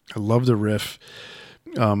 I love the riff.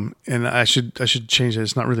 And I should change that.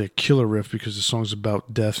 It's not really a killer riff because the song's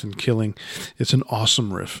about death and killing. It's an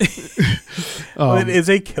awesome riff. It is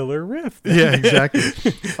a killer riff. Yeah, exactly.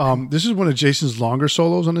 This is one of Jason's longer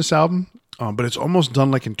solos on this album, but it's almost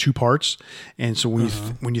done like in 2 parts. And so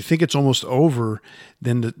when you think it's almost over,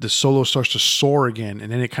 then the solo starts to soar again,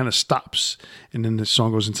 and then it kind of stops, and then the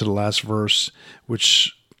song goes into the last verse,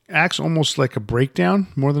 which acts almost like a breakdown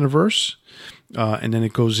more than a verse, and then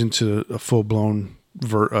it goes into a full blown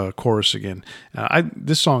chorus again.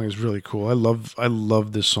 This song is really cool. I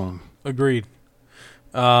love this song. Agreed.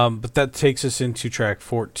 But that takes us into track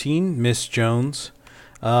 14, Miss Jones.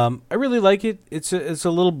 I really like it. It's a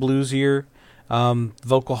little bluesier.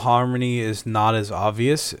 Vocal harmony is not as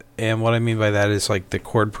obvious, and what I mean by that is like the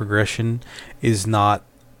chord progression is not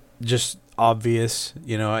just obvious.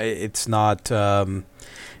 You know, it's not you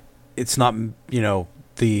know,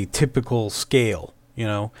 the typical scale. You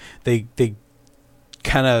know, they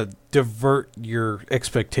kind of divert your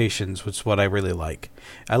expectations, which is what I really like.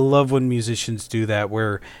 I love when musicians do that,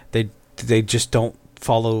 where they just don't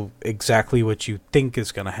follow exactly what you think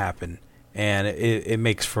is going to happen, and it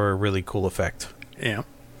makes for a really cool effect. Yeah.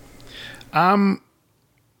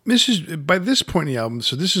 This is by this point in the album,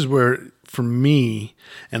 so this is where, for me,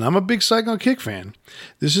 and I'm a big Saigon Kick fan,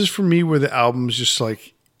 this is for me where the album's just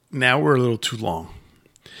like, now we're a little too long.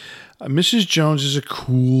 Mrs. Jones is a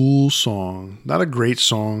cool song, not a great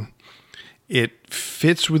song. It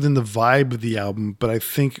fits within the vibe of the album, but I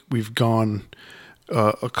think we've gone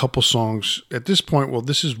a couple songs at this point. Well,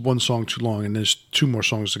 this is one song too long, and there's 2 more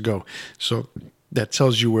songs to go. So that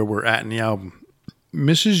tells you where we're at in the album.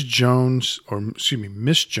 Miss Jones, right?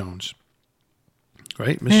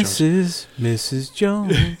 Mrs.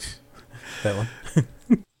 Jones. That one.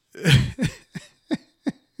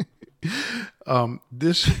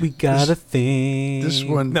 We got a thing. This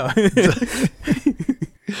one, no.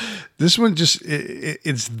 This one just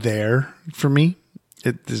it's there for me.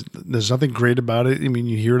 There's nothing great about it. I mean,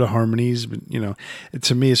 you hear the harmonies, but you know,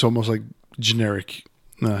 to me, it's almost like generic.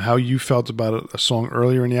 How you felt about a song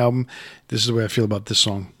earlier in the album, this is the way I feel about this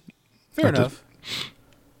song. Fair enough.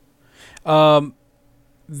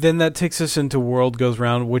 Then that takes us into World Goes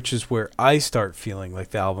Round, which is where I start feeling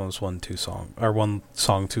like the album's one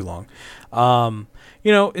song too long.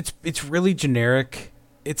 You know, it's really generic.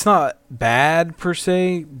 It's not bad per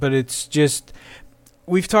se, but it's just,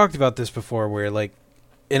 we've talked about this before where like,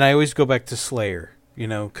 and I always go back to Slayer, you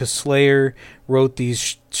know, because Slayer wrote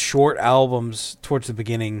these short albums towards the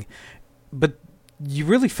beginning, but you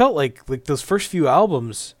really felt like those first few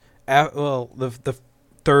albums, the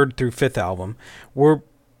third through fifth album were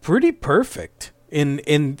pretty perfect in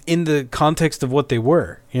the context of what they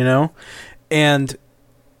were, you know? And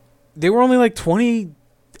they were only like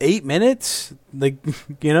 28 minutes, like,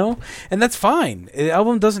 you know? And that's fine. The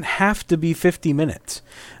album doesn't have to be 50 minutes.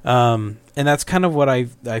 And that's kind of what I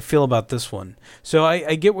feel about this one. So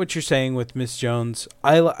I get what you're saying with Miss Jones.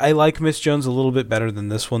 I like Miss Jones a little bit better than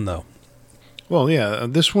this one, though. Well, yeah,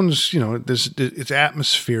 this one's, it's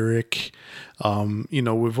atmospheric.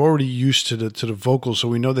 We've already used to the vocals, so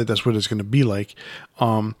we know that that's what it's going to be like.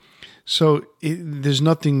 So there's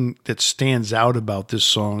nothing that stands out about this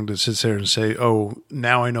song that sits there and say, oh,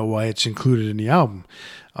 now I know why it's included in the album.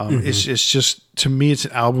 It's just, to me, it's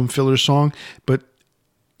an album filler song. But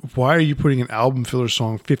why are you putting an album filler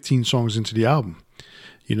song 15 songs into the album?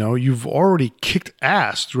 You've already kicked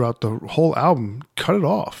ass throughout the whole album. Cut it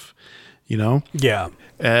off. Yeah.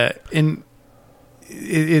 And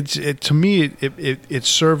to me, it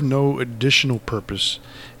served no additional purpose.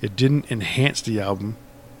 It didn't enhance the album.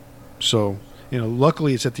 So,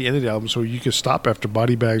 luckily it's at the end of the album, so you can stop after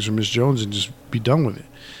Body Bags or Miss Jones and just be done with it,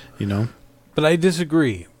 But I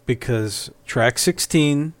disagree, because track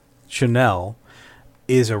 16, Chanel,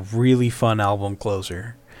 is a really fun album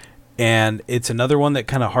closer. And it's another one that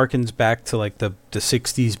kind of harkens back to like the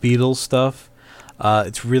 60s Beatles stuff.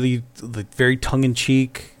 It's really like very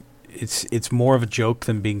tongue-in-cheek. It's more of a joke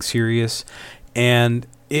than being serious. And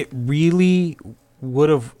it really would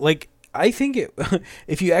have, like, I think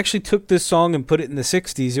if you actually took this song and put it in the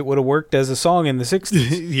 60s, it would have worked as a song in the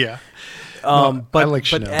 60s. Yeah. But I like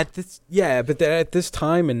Chanel. But at this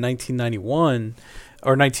time in 1991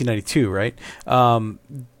 or 1992, right?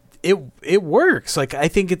 It works. Like, I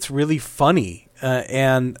think it's really funny.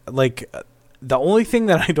 And like, the only thing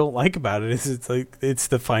that I don't like about it is it's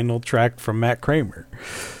the final track from Matt Kramer.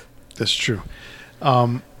 That's true.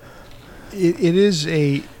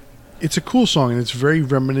 It's a cool song, and it's very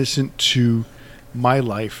reminiscent to My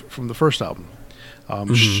Life from the first album.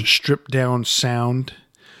 Stripped down sound,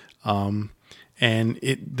 and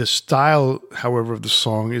the style, however, of the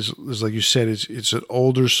song is like you said, it's an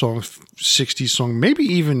older song, 60s song. Maybe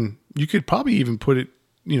even you could probably even put it,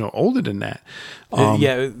 older than that.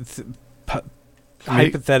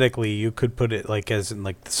 Hypothetically, you could put it like as in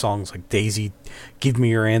like the songs like Daisy, Give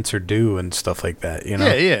Me Your Answer Do, and stuff like that.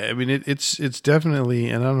 Yeah. I mean, it's definitely,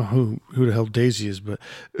 and I don't know who the hell Daisy is, but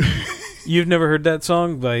you've never heard that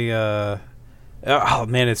song by? Oh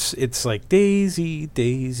man, it's like Daisy,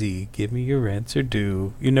 Daisy, Give Me Your Answer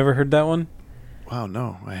Do. You never heard that one? Wow,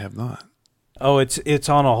 no, I have not. Oh, it's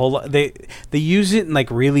on a whole lot. They use it in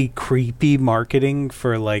like really creepy marketing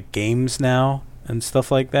for like games now and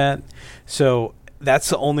stuff like that. So that's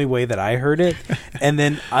the only way that I heard it. And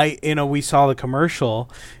then we saw the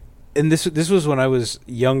commercial, and this was when I was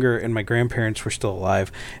younger and my grandparents were still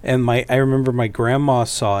alive. And I remember my grandma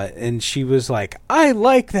saw it and she was like, "I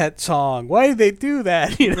like that song. Why did they do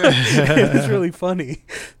that?" It was really funny.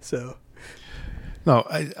 So, no,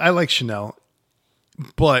 I like Chanel,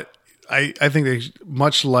 but I think they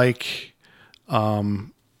much like,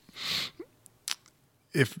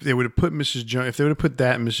 if they would have put Mrs. Jones, if they would have put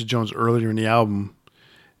that and Mrs. Jones earlier in the album,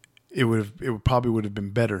 it probably would have been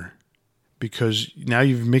better, because now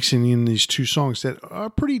you're mixing in these two songs that are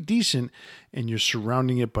pretty decent, and you're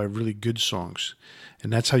surrounding it by really good songs,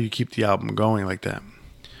 and that's how you keep the album going like that.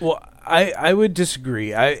 Well, I would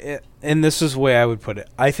disagree. And this is the way I would put it.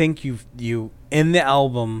 I think you in the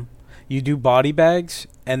album you do Body Bags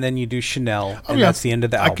and then you do Chanel, and that's the end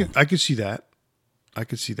of the album. I could see that. I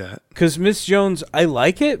could see that. Because Miss Jones, I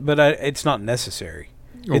like it, but it's not necessary.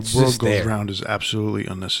 It's World just Goes there. Round is absolutely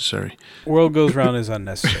unnecessary. World Goes Round is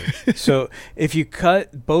unnecessary. So if you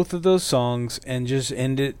cut both of those songs and just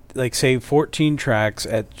end it, like say 14 tracks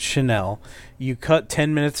at Chanel, you cut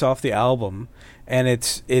 10 minutes off the album, and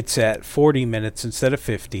it's at 40 minutes instead of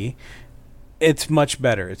 50. It's much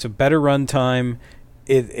better. It's a better runtime.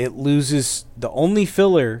 It loses the only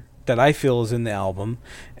filler that I feel is in the album,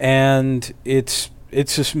 and it's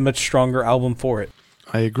a much stronger album for it.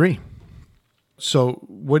 I agree. So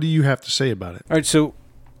what do you have to say about it? All right, so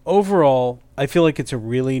overall, I feel like it's a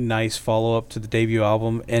really nice follow-up to the debut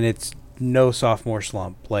album, and it's no sophomore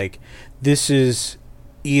slump. Like, this is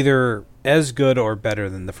either as good or better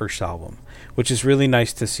than the first album, which is really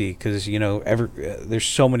nice to see, because, there's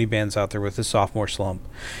so many bands out there with a sophomore slump.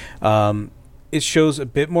 It shows a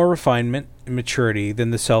bit more refinement and maturity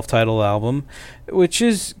than the self-titled album, which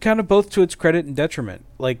is kind of both to its credit and detriment.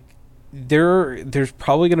 Like, there's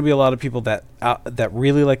probably going to be a lot of people that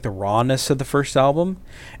really like the rawness of the first album,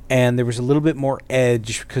 and there was a little bit more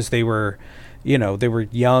edge because they were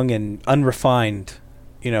young and unrefined,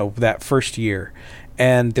 that first year.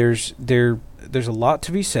 and there's a lot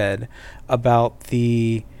to be said about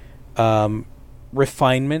the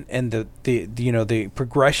refinement and the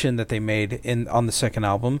progression that they made on the second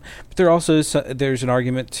album, but there's an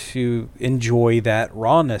argument to enjoy that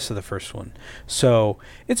rawness of the first one. So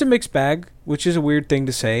it's a mixed bag, which is a weird thing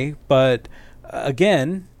to say, but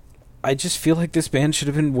again, I just feel like this band should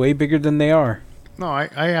have been way bigger than they are. No, I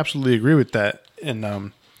absolutely agree with that, and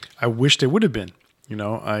I wish they would have been.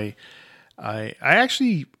 I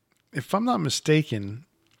actually, if I'm not mistaken,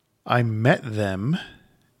 I met them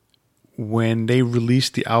when they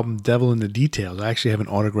released the album Devil in the Details. I actually have an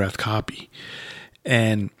autographed copy.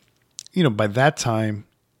 And, by that time,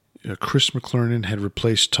 Chris McClernand had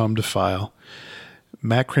replaced Tom DeFile.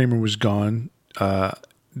 Matt Kramer was gone. I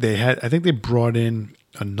think they brought in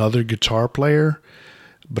another guitar player,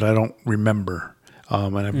 but I don't remember.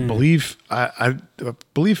 And I believe I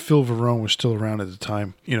believe Phil Varone was still around at the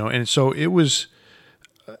time, and so it was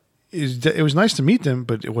nice to meet them,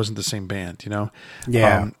 but it wasn't the same band,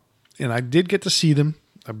 Yeah. And I did get to see them.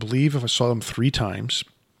 I believe I saw them 3 times.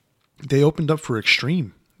 They opened up for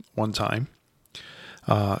Extreme one time.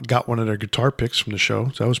 Got one of their guitar picks from the show,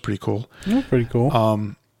 so that was pretty cool. Yeah, pretty cool.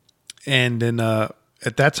 And then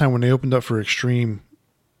at that time when they opened up for Extreme,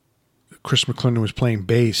 Chris McClernand was playing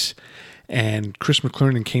bass, and Chris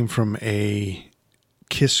McClernand came from a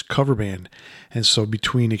Kiss cover band, and so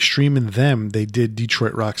between Extreme and them, they did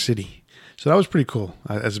Detroit Rock City. So that was pretty cool.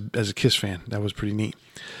 As a Kiss fan, that was pretty neat.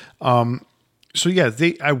 So yeah,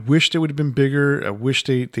 I wish they would have been bigger. I wish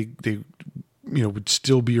they would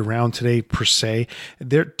still be around today per se.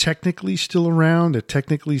 They're technically still around. They're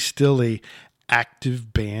technically still a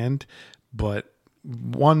active band, but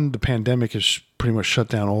one, the pandemic has pretty much shut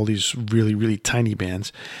down all these really, really tiny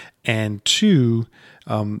bands, and 2,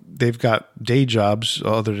 they've got day jobs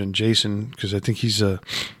other than Jason, because I think he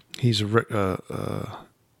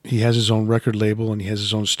has his own record label and he has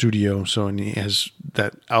his own studio. So, and he has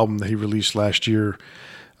that album that he released last year.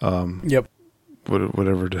 Yep.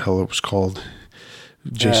 Whatever the hell it was called.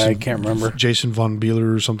 Jason, I can't remember. Jason Von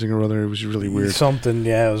Beeler or something or other. It was really weird. Something,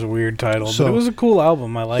 yeah, it was a weird title, but it was a cool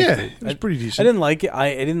album. I liked it. It was pretty decent. I didn't like it.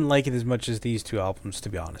 I didn't like it as much as these 2 albums, to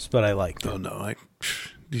be honest, but I liked it. Oh no,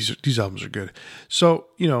 these albums are good. So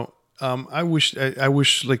I wish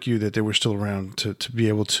like you that they were still around to be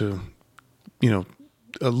able to,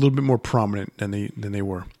 a little bit more prominent than they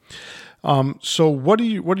were. So what are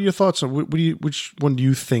your thoughts on which one do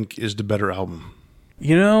you think is the better album?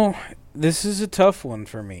 This is a tough one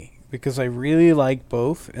for me because I really like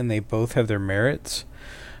both and they both have their merits.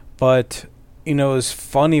 But, it was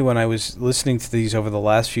funny when I was listening to these over the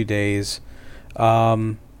last few days.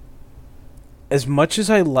 As much as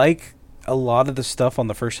I like a lot of the stuff on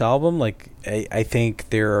the first album, like I think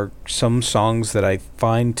there are some songs that I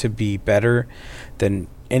find to be better than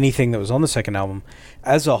anything that was on the second album.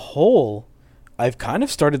 As a whole, I've kind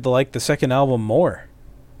of started to like the second album more.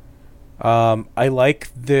 I like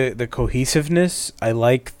the cohesiveness. I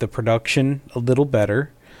like the production a little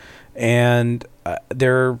better, and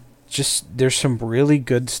there's some really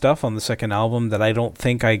good stuff on the second album that I don't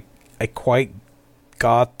think I quite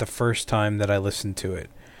got the first time that I listened to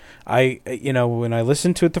it. When I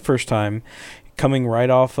listened to it the first time, coming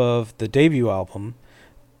right off of the debut album,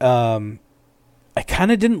 I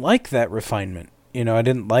kind of didn't like that refinement. I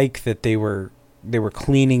didn't like that they were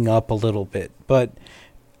cleaning up a little bit, but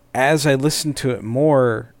as I listened to it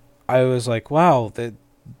more, I was like, wow,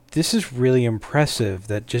 this is really impressive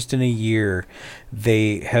that just in a year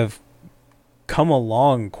they have come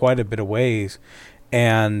along quite a bit of ways,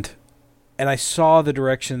 and I saw the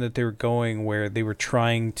direction that they were going, where they were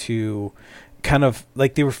trying to kind of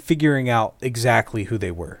like they were figuring out exactly who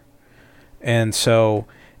they were. And so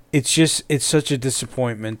it's such a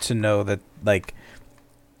disappointment to know that, like,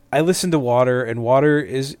 I listened to Water, and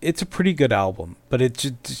it's a pretty good album, but it's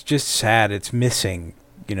just sad. It's missing,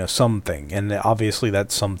 something, and obviously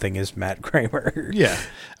that something is Matt Kramer. Yeah,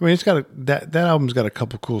 I mean, it's got that album's got a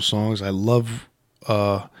couple cool songs. I love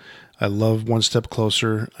One Step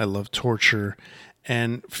Closer. I love Torture,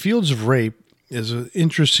 and Fields of Rape is an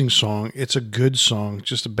interesting song. It's a good song,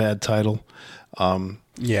 just a bad title.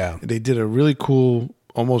 Yeah, they did a really cool,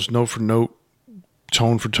 almost note for note,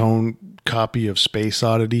 tone for tone copy of Space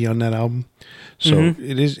Oddity on that album. So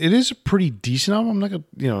it is a pretty decent album. I'm not gonna,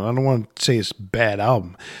 I don't want to say it's a bad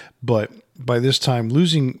album, but by this time,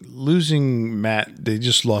 losing Matt, they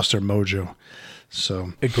just lost their mojo.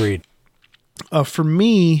 So agreed. For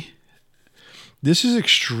me, this is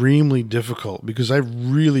extremely difficult because I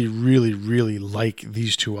really, really, really like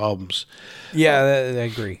these 2 albums. Yeah, I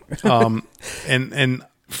agree. And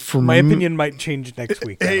My opinion might change next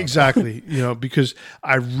week. Exactly. Because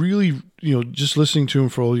I really, just listening to him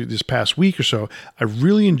for this past week or so, I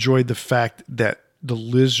really enjoyed the fact that the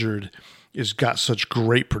Lizard has got such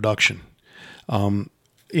great production.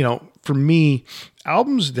 For me,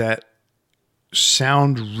 albums that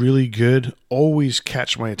sound really good always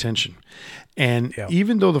catch my attention. And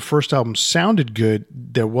even though the first album sounded good,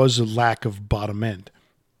 there was a lack of bottom end.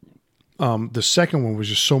 The second one was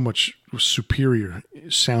just so much superior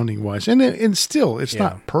sounding wise. And still, it's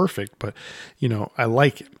not perfect, but, I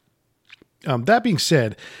like it. That being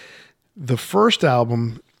said, the first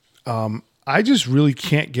album, I just really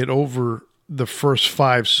can't get over the first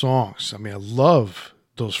 5 songs. I mean, I love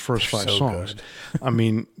those first 5 songs. I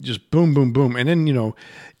mean, just boom, boom, boom. And then,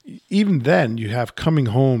 even then you have Coming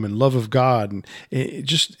Home and Love of God. And it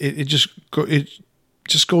just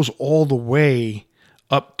goes all the way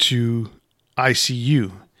up to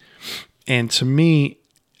ICU. And to me,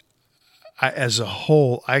 as a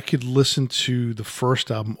whole, I could listen to the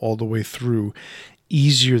first album all the way through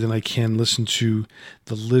easier than I can listen to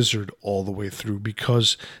the Lizard all the way through,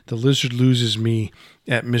 because the Lizard loses me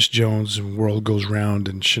at Miss Jones and World Goes Round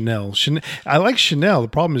and Chanel. I like Chanel. The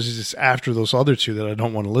problem is it's after those other two that I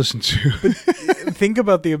don't want to listen to. Think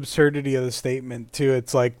about the absurdity of the statement too.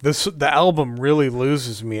 It's like the album really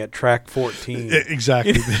loses me at track 14.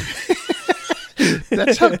 Exactly.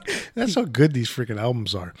 That's how good these freaking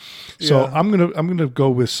albums are. So I'm gonna go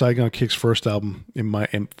with Saigon Kick's first album in my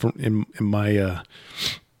completely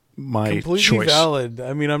choice. Valid.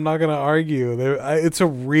 I mean, I'm not gonna argue. It's a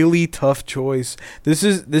really tough choice. This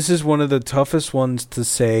is one of the toughest ones to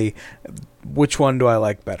say. Which one do I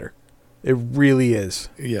like better? It really is.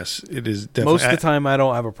 Yes, it is. Definitely. Most of the time, I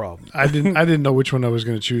don't have a problem. I didn't know which one I was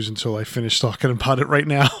going to choose until I finished talking about it right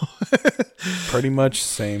now. Pretty much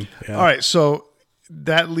same. Yeah. All right, so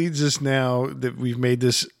that leads us now that we've made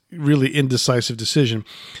this really indecisive decision.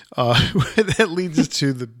 That leads us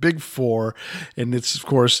to the big 4, and it's of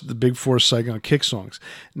course the big 4 Saigon Kick songs.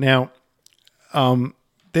 Now,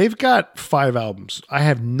 they've got 5 albums. I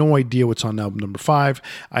have no idea what's on album number 5.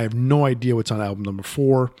 I have no idea what's on album number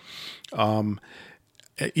 4.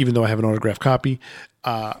 Even though I have an autographed copy,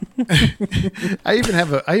 I even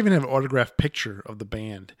have an autographed picture of the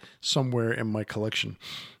band somewhere in my collection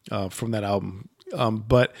from that album.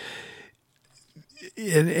 But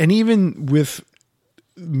even with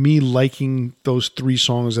me liking those 3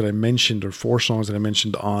 songs that I mentioned, or 4 songs that I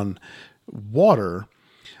mentioned on Water,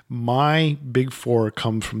 my big 4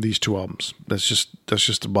 come from these 2 albums. That's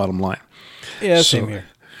just the bottom line. Yeah, same here.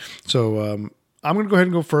 So I'm going to go ahead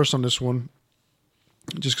and go first on this one,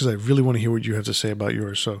 just because I really want to hear what you have to say about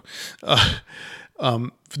yours. So,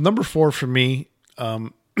 number 4 for me,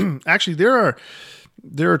 actually there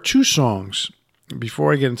are 2 songs.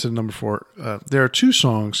 Before I get into number 4, there are 2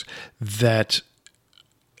 songs that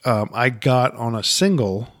I got on a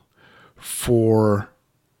single for.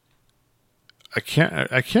 I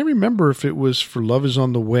can't remember if it was for Love Is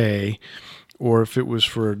on the Way or if it was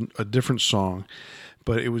for a different song,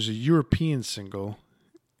 but it was a European single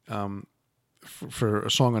for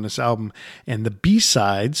a song on this album. And the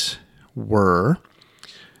B-sides were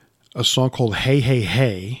a song called Hey, Hey,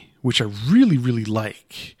 Hey, which I really, really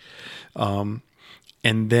like.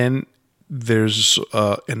 And then there's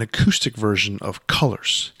an acoustic version of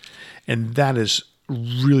Colors. And that is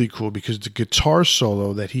really cool because the guitar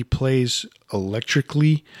solo that he plays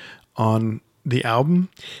electrically on the album,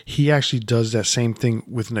 he actually does that same thing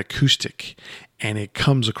with an acoustic, and it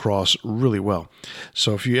comes across really well.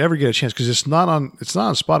 So if you ever get a chance, because it's not on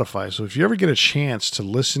Spotify, so if you ever get a chance to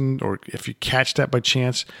listen, or if you catch that by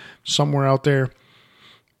chance somewhere out there,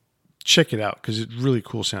 check it out because it's really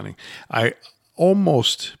cool sounding. I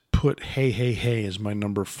almost put Hey Hey Hey as my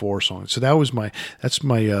number 4 song, so that's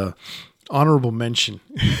my honorable mention.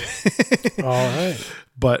 All right.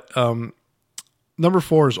 But number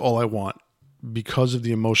 4 is All I Want, because of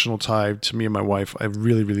the emotional tie to me and my wife. I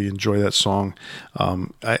really, really enjoy that song.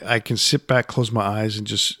 I can sit back, close my eyes, and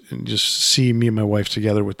just see me and my wife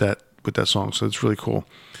together with that song. So it's really cool.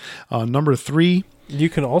 Number 3. You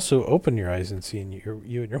can also open your eyes and see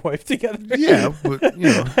you and your wife together. Yeah, but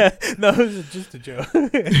no, it was just a joke.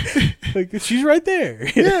 Like, she's right there.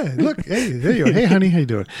 Yeah, look, hey, there you go. Hey, honey, how you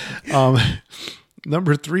doing?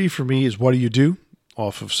 Number 3 for me is What Do You Do,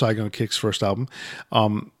 off of Saigon Kick's first album.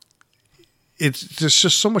 There's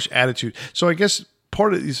just so much attitude. So I guess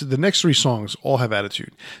part of the next 3 songs all have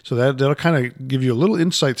attitude. So that'll kind of give you a little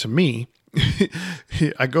insight to me.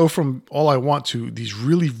 I go from All I Want to these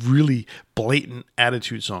really, really blatant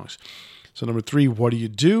attitude songs. So number 3, What Do You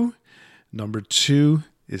Do? Number 2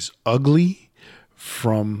 is Ugly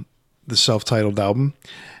from the self-titled album.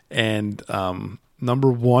 And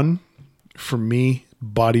number one for me,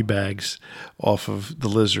 Body Bags off of The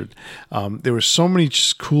Lizard. There were so many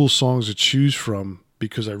just cool songs to choose from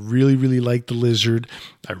because I really, really like The Lizard.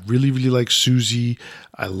 I really, really like Susie.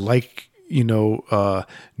 I like, New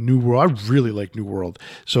World. I really like New World.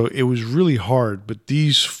 So it was really hard, but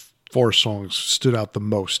these 4 songs stood out the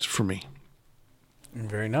most for me.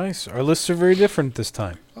 Very nice. Our lists are very different this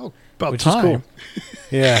time. Oh, about which time. Is cool.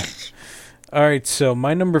 Yeah. All right, so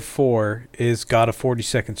my number 4 is God of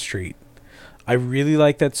 42nd Street. I really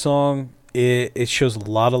like that song. It shows a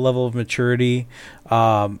lot of level of maturity.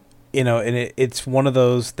 And it's one of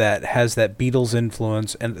those that has that Beatles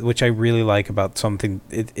influence, and which I really like about something.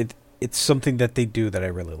 It's something that they do that I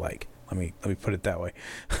really like. Let me put it that way.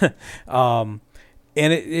 And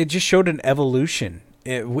it just showed an evolution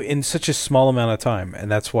in such a small amount of time, and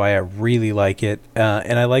that's why I really like it.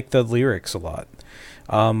 And I like the lyrics a lot.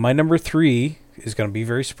 My number 3 is going to be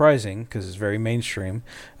very surprising because it's very mainstream.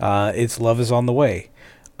 It's Love Is On The Way.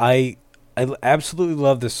 I absolutely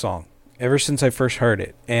love this song ever since I first heard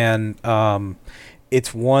it. And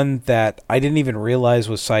it's one that I didn't even realize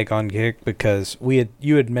was Saigon Kick because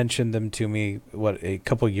you had mentioned them to me, a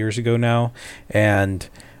couple of years ago now. And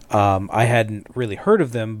I hadn't really heard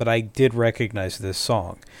of them, but I did recognize this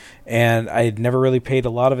song. And I had never really paid a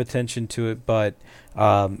lot of attention to it, but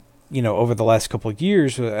over the last couple of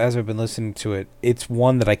years, as I've been listening to it, it's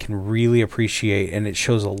one that I can really appreciate, and it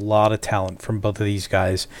shows a lot of talent from both of these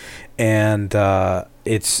guys. And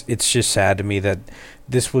it's just sad to me that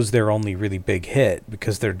this was their only really big hit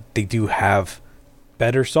because they do have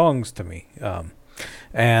better songs to me.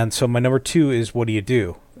 And so my number 2 is What Do You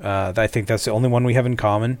Do? I think that's the only one we have in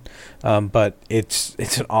common. But it's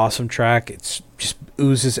an awesome track. It's just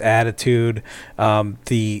oozes attitude.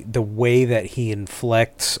 The way that he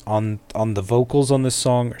inflects on the vocals on this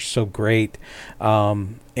song are so great.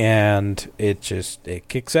 And it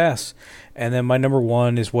kicks ass. And then my number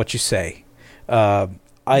 1 is What You Say. I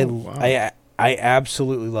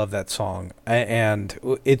absolutely love that song. And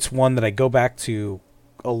it's one that I go back to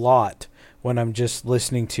a lot when I'm just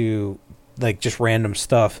listening to just random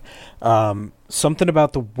stuff. Something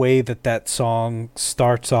about the way that song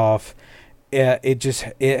starts off, it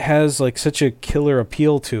has such a killer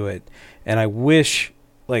appeal to it, and I wish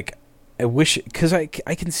because I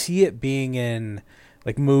can see it being in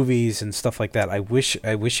movies and stuff like that. I wish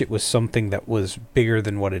it was something that was bigger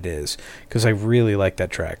than what it is, because I really like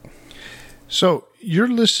that track. So your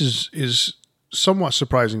list is somewhat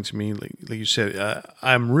surprising to me. Like you said,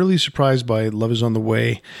 I'm really surprised by Love Is On The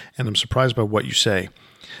Way, and I'm surprised by What You Say.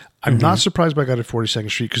 I'm not surprised by God at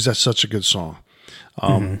 42nd Street because that's such a good song.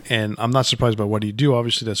 And I'm not surprised by What Do You Do?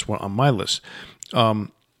 Obviously, that's one on my list.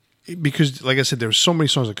 Because, like I said, there's so many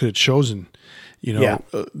songs I could have chosen.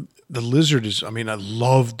 The Lizard is, I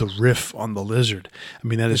love the riff on The Lizard.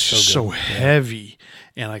 That is so heavy,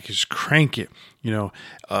 and I can just crank it.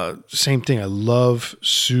 Same thing. I love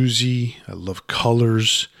Susie. I love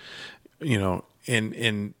Colors. And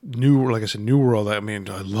New, like I said, New World. I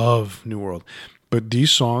love New World, but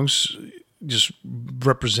these songs just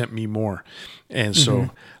represent me more, and so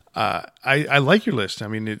I like your list.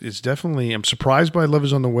 It's definitely. I'm surprised by Love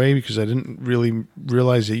Is On The Way because I didn't really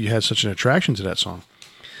realize that you had such an attraction to that song.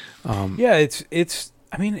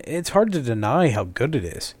 It's hard to deny how good it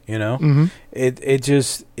is,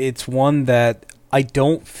 It's one that I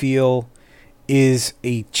don't feel is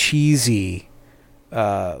a cheesy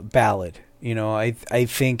ballad. I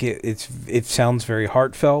think it sounds very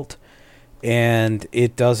heartfelt, and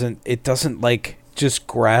it doesn't just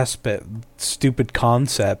grasp at stupid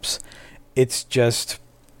concepts. It's just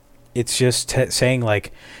saying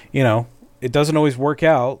it doesn't always work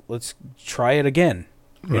out. Let's try it again.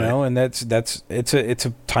 And it's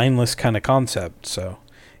a timeless kind of concept. So,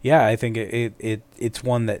 yeah, I think it's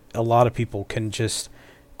one that a lot of people can just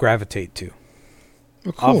gravitate to.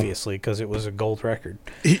 Well, cool. Obviously, because it was a gold record.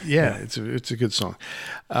 Yeah, it's a good song.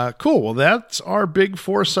 Cool. Well, that's our big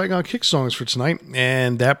 4 Saigon Kick songs for tonight,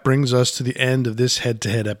 and that brings us to the end of this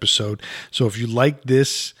head-to-head episode. So if you like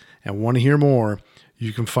this and want to hear more,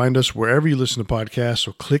 you can find us wherever you listen to podcasts,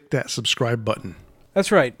 so click that subscribe button.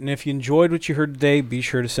 That's right. And if you enjoyed what you heard today, be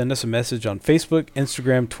sure to send us a message on Facebook,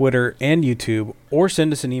 Instagram, Twitter, and YouTube, or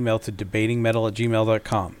send us an email to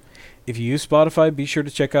debatingmetal@gmail.com. If you use Spotify, be sure to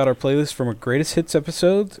check out our playlist from our greatest hits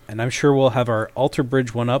episodes, and I'm sure we'll have our Alter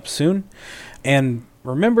Bridge one up soon. And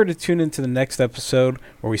remember to tune into the next episode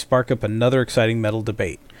where we spark up another exciting metal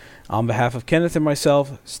debate. On behalf of Kenneth and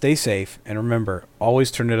myself, stay safe, and remember, always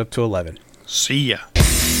turn it up to 11. See ya.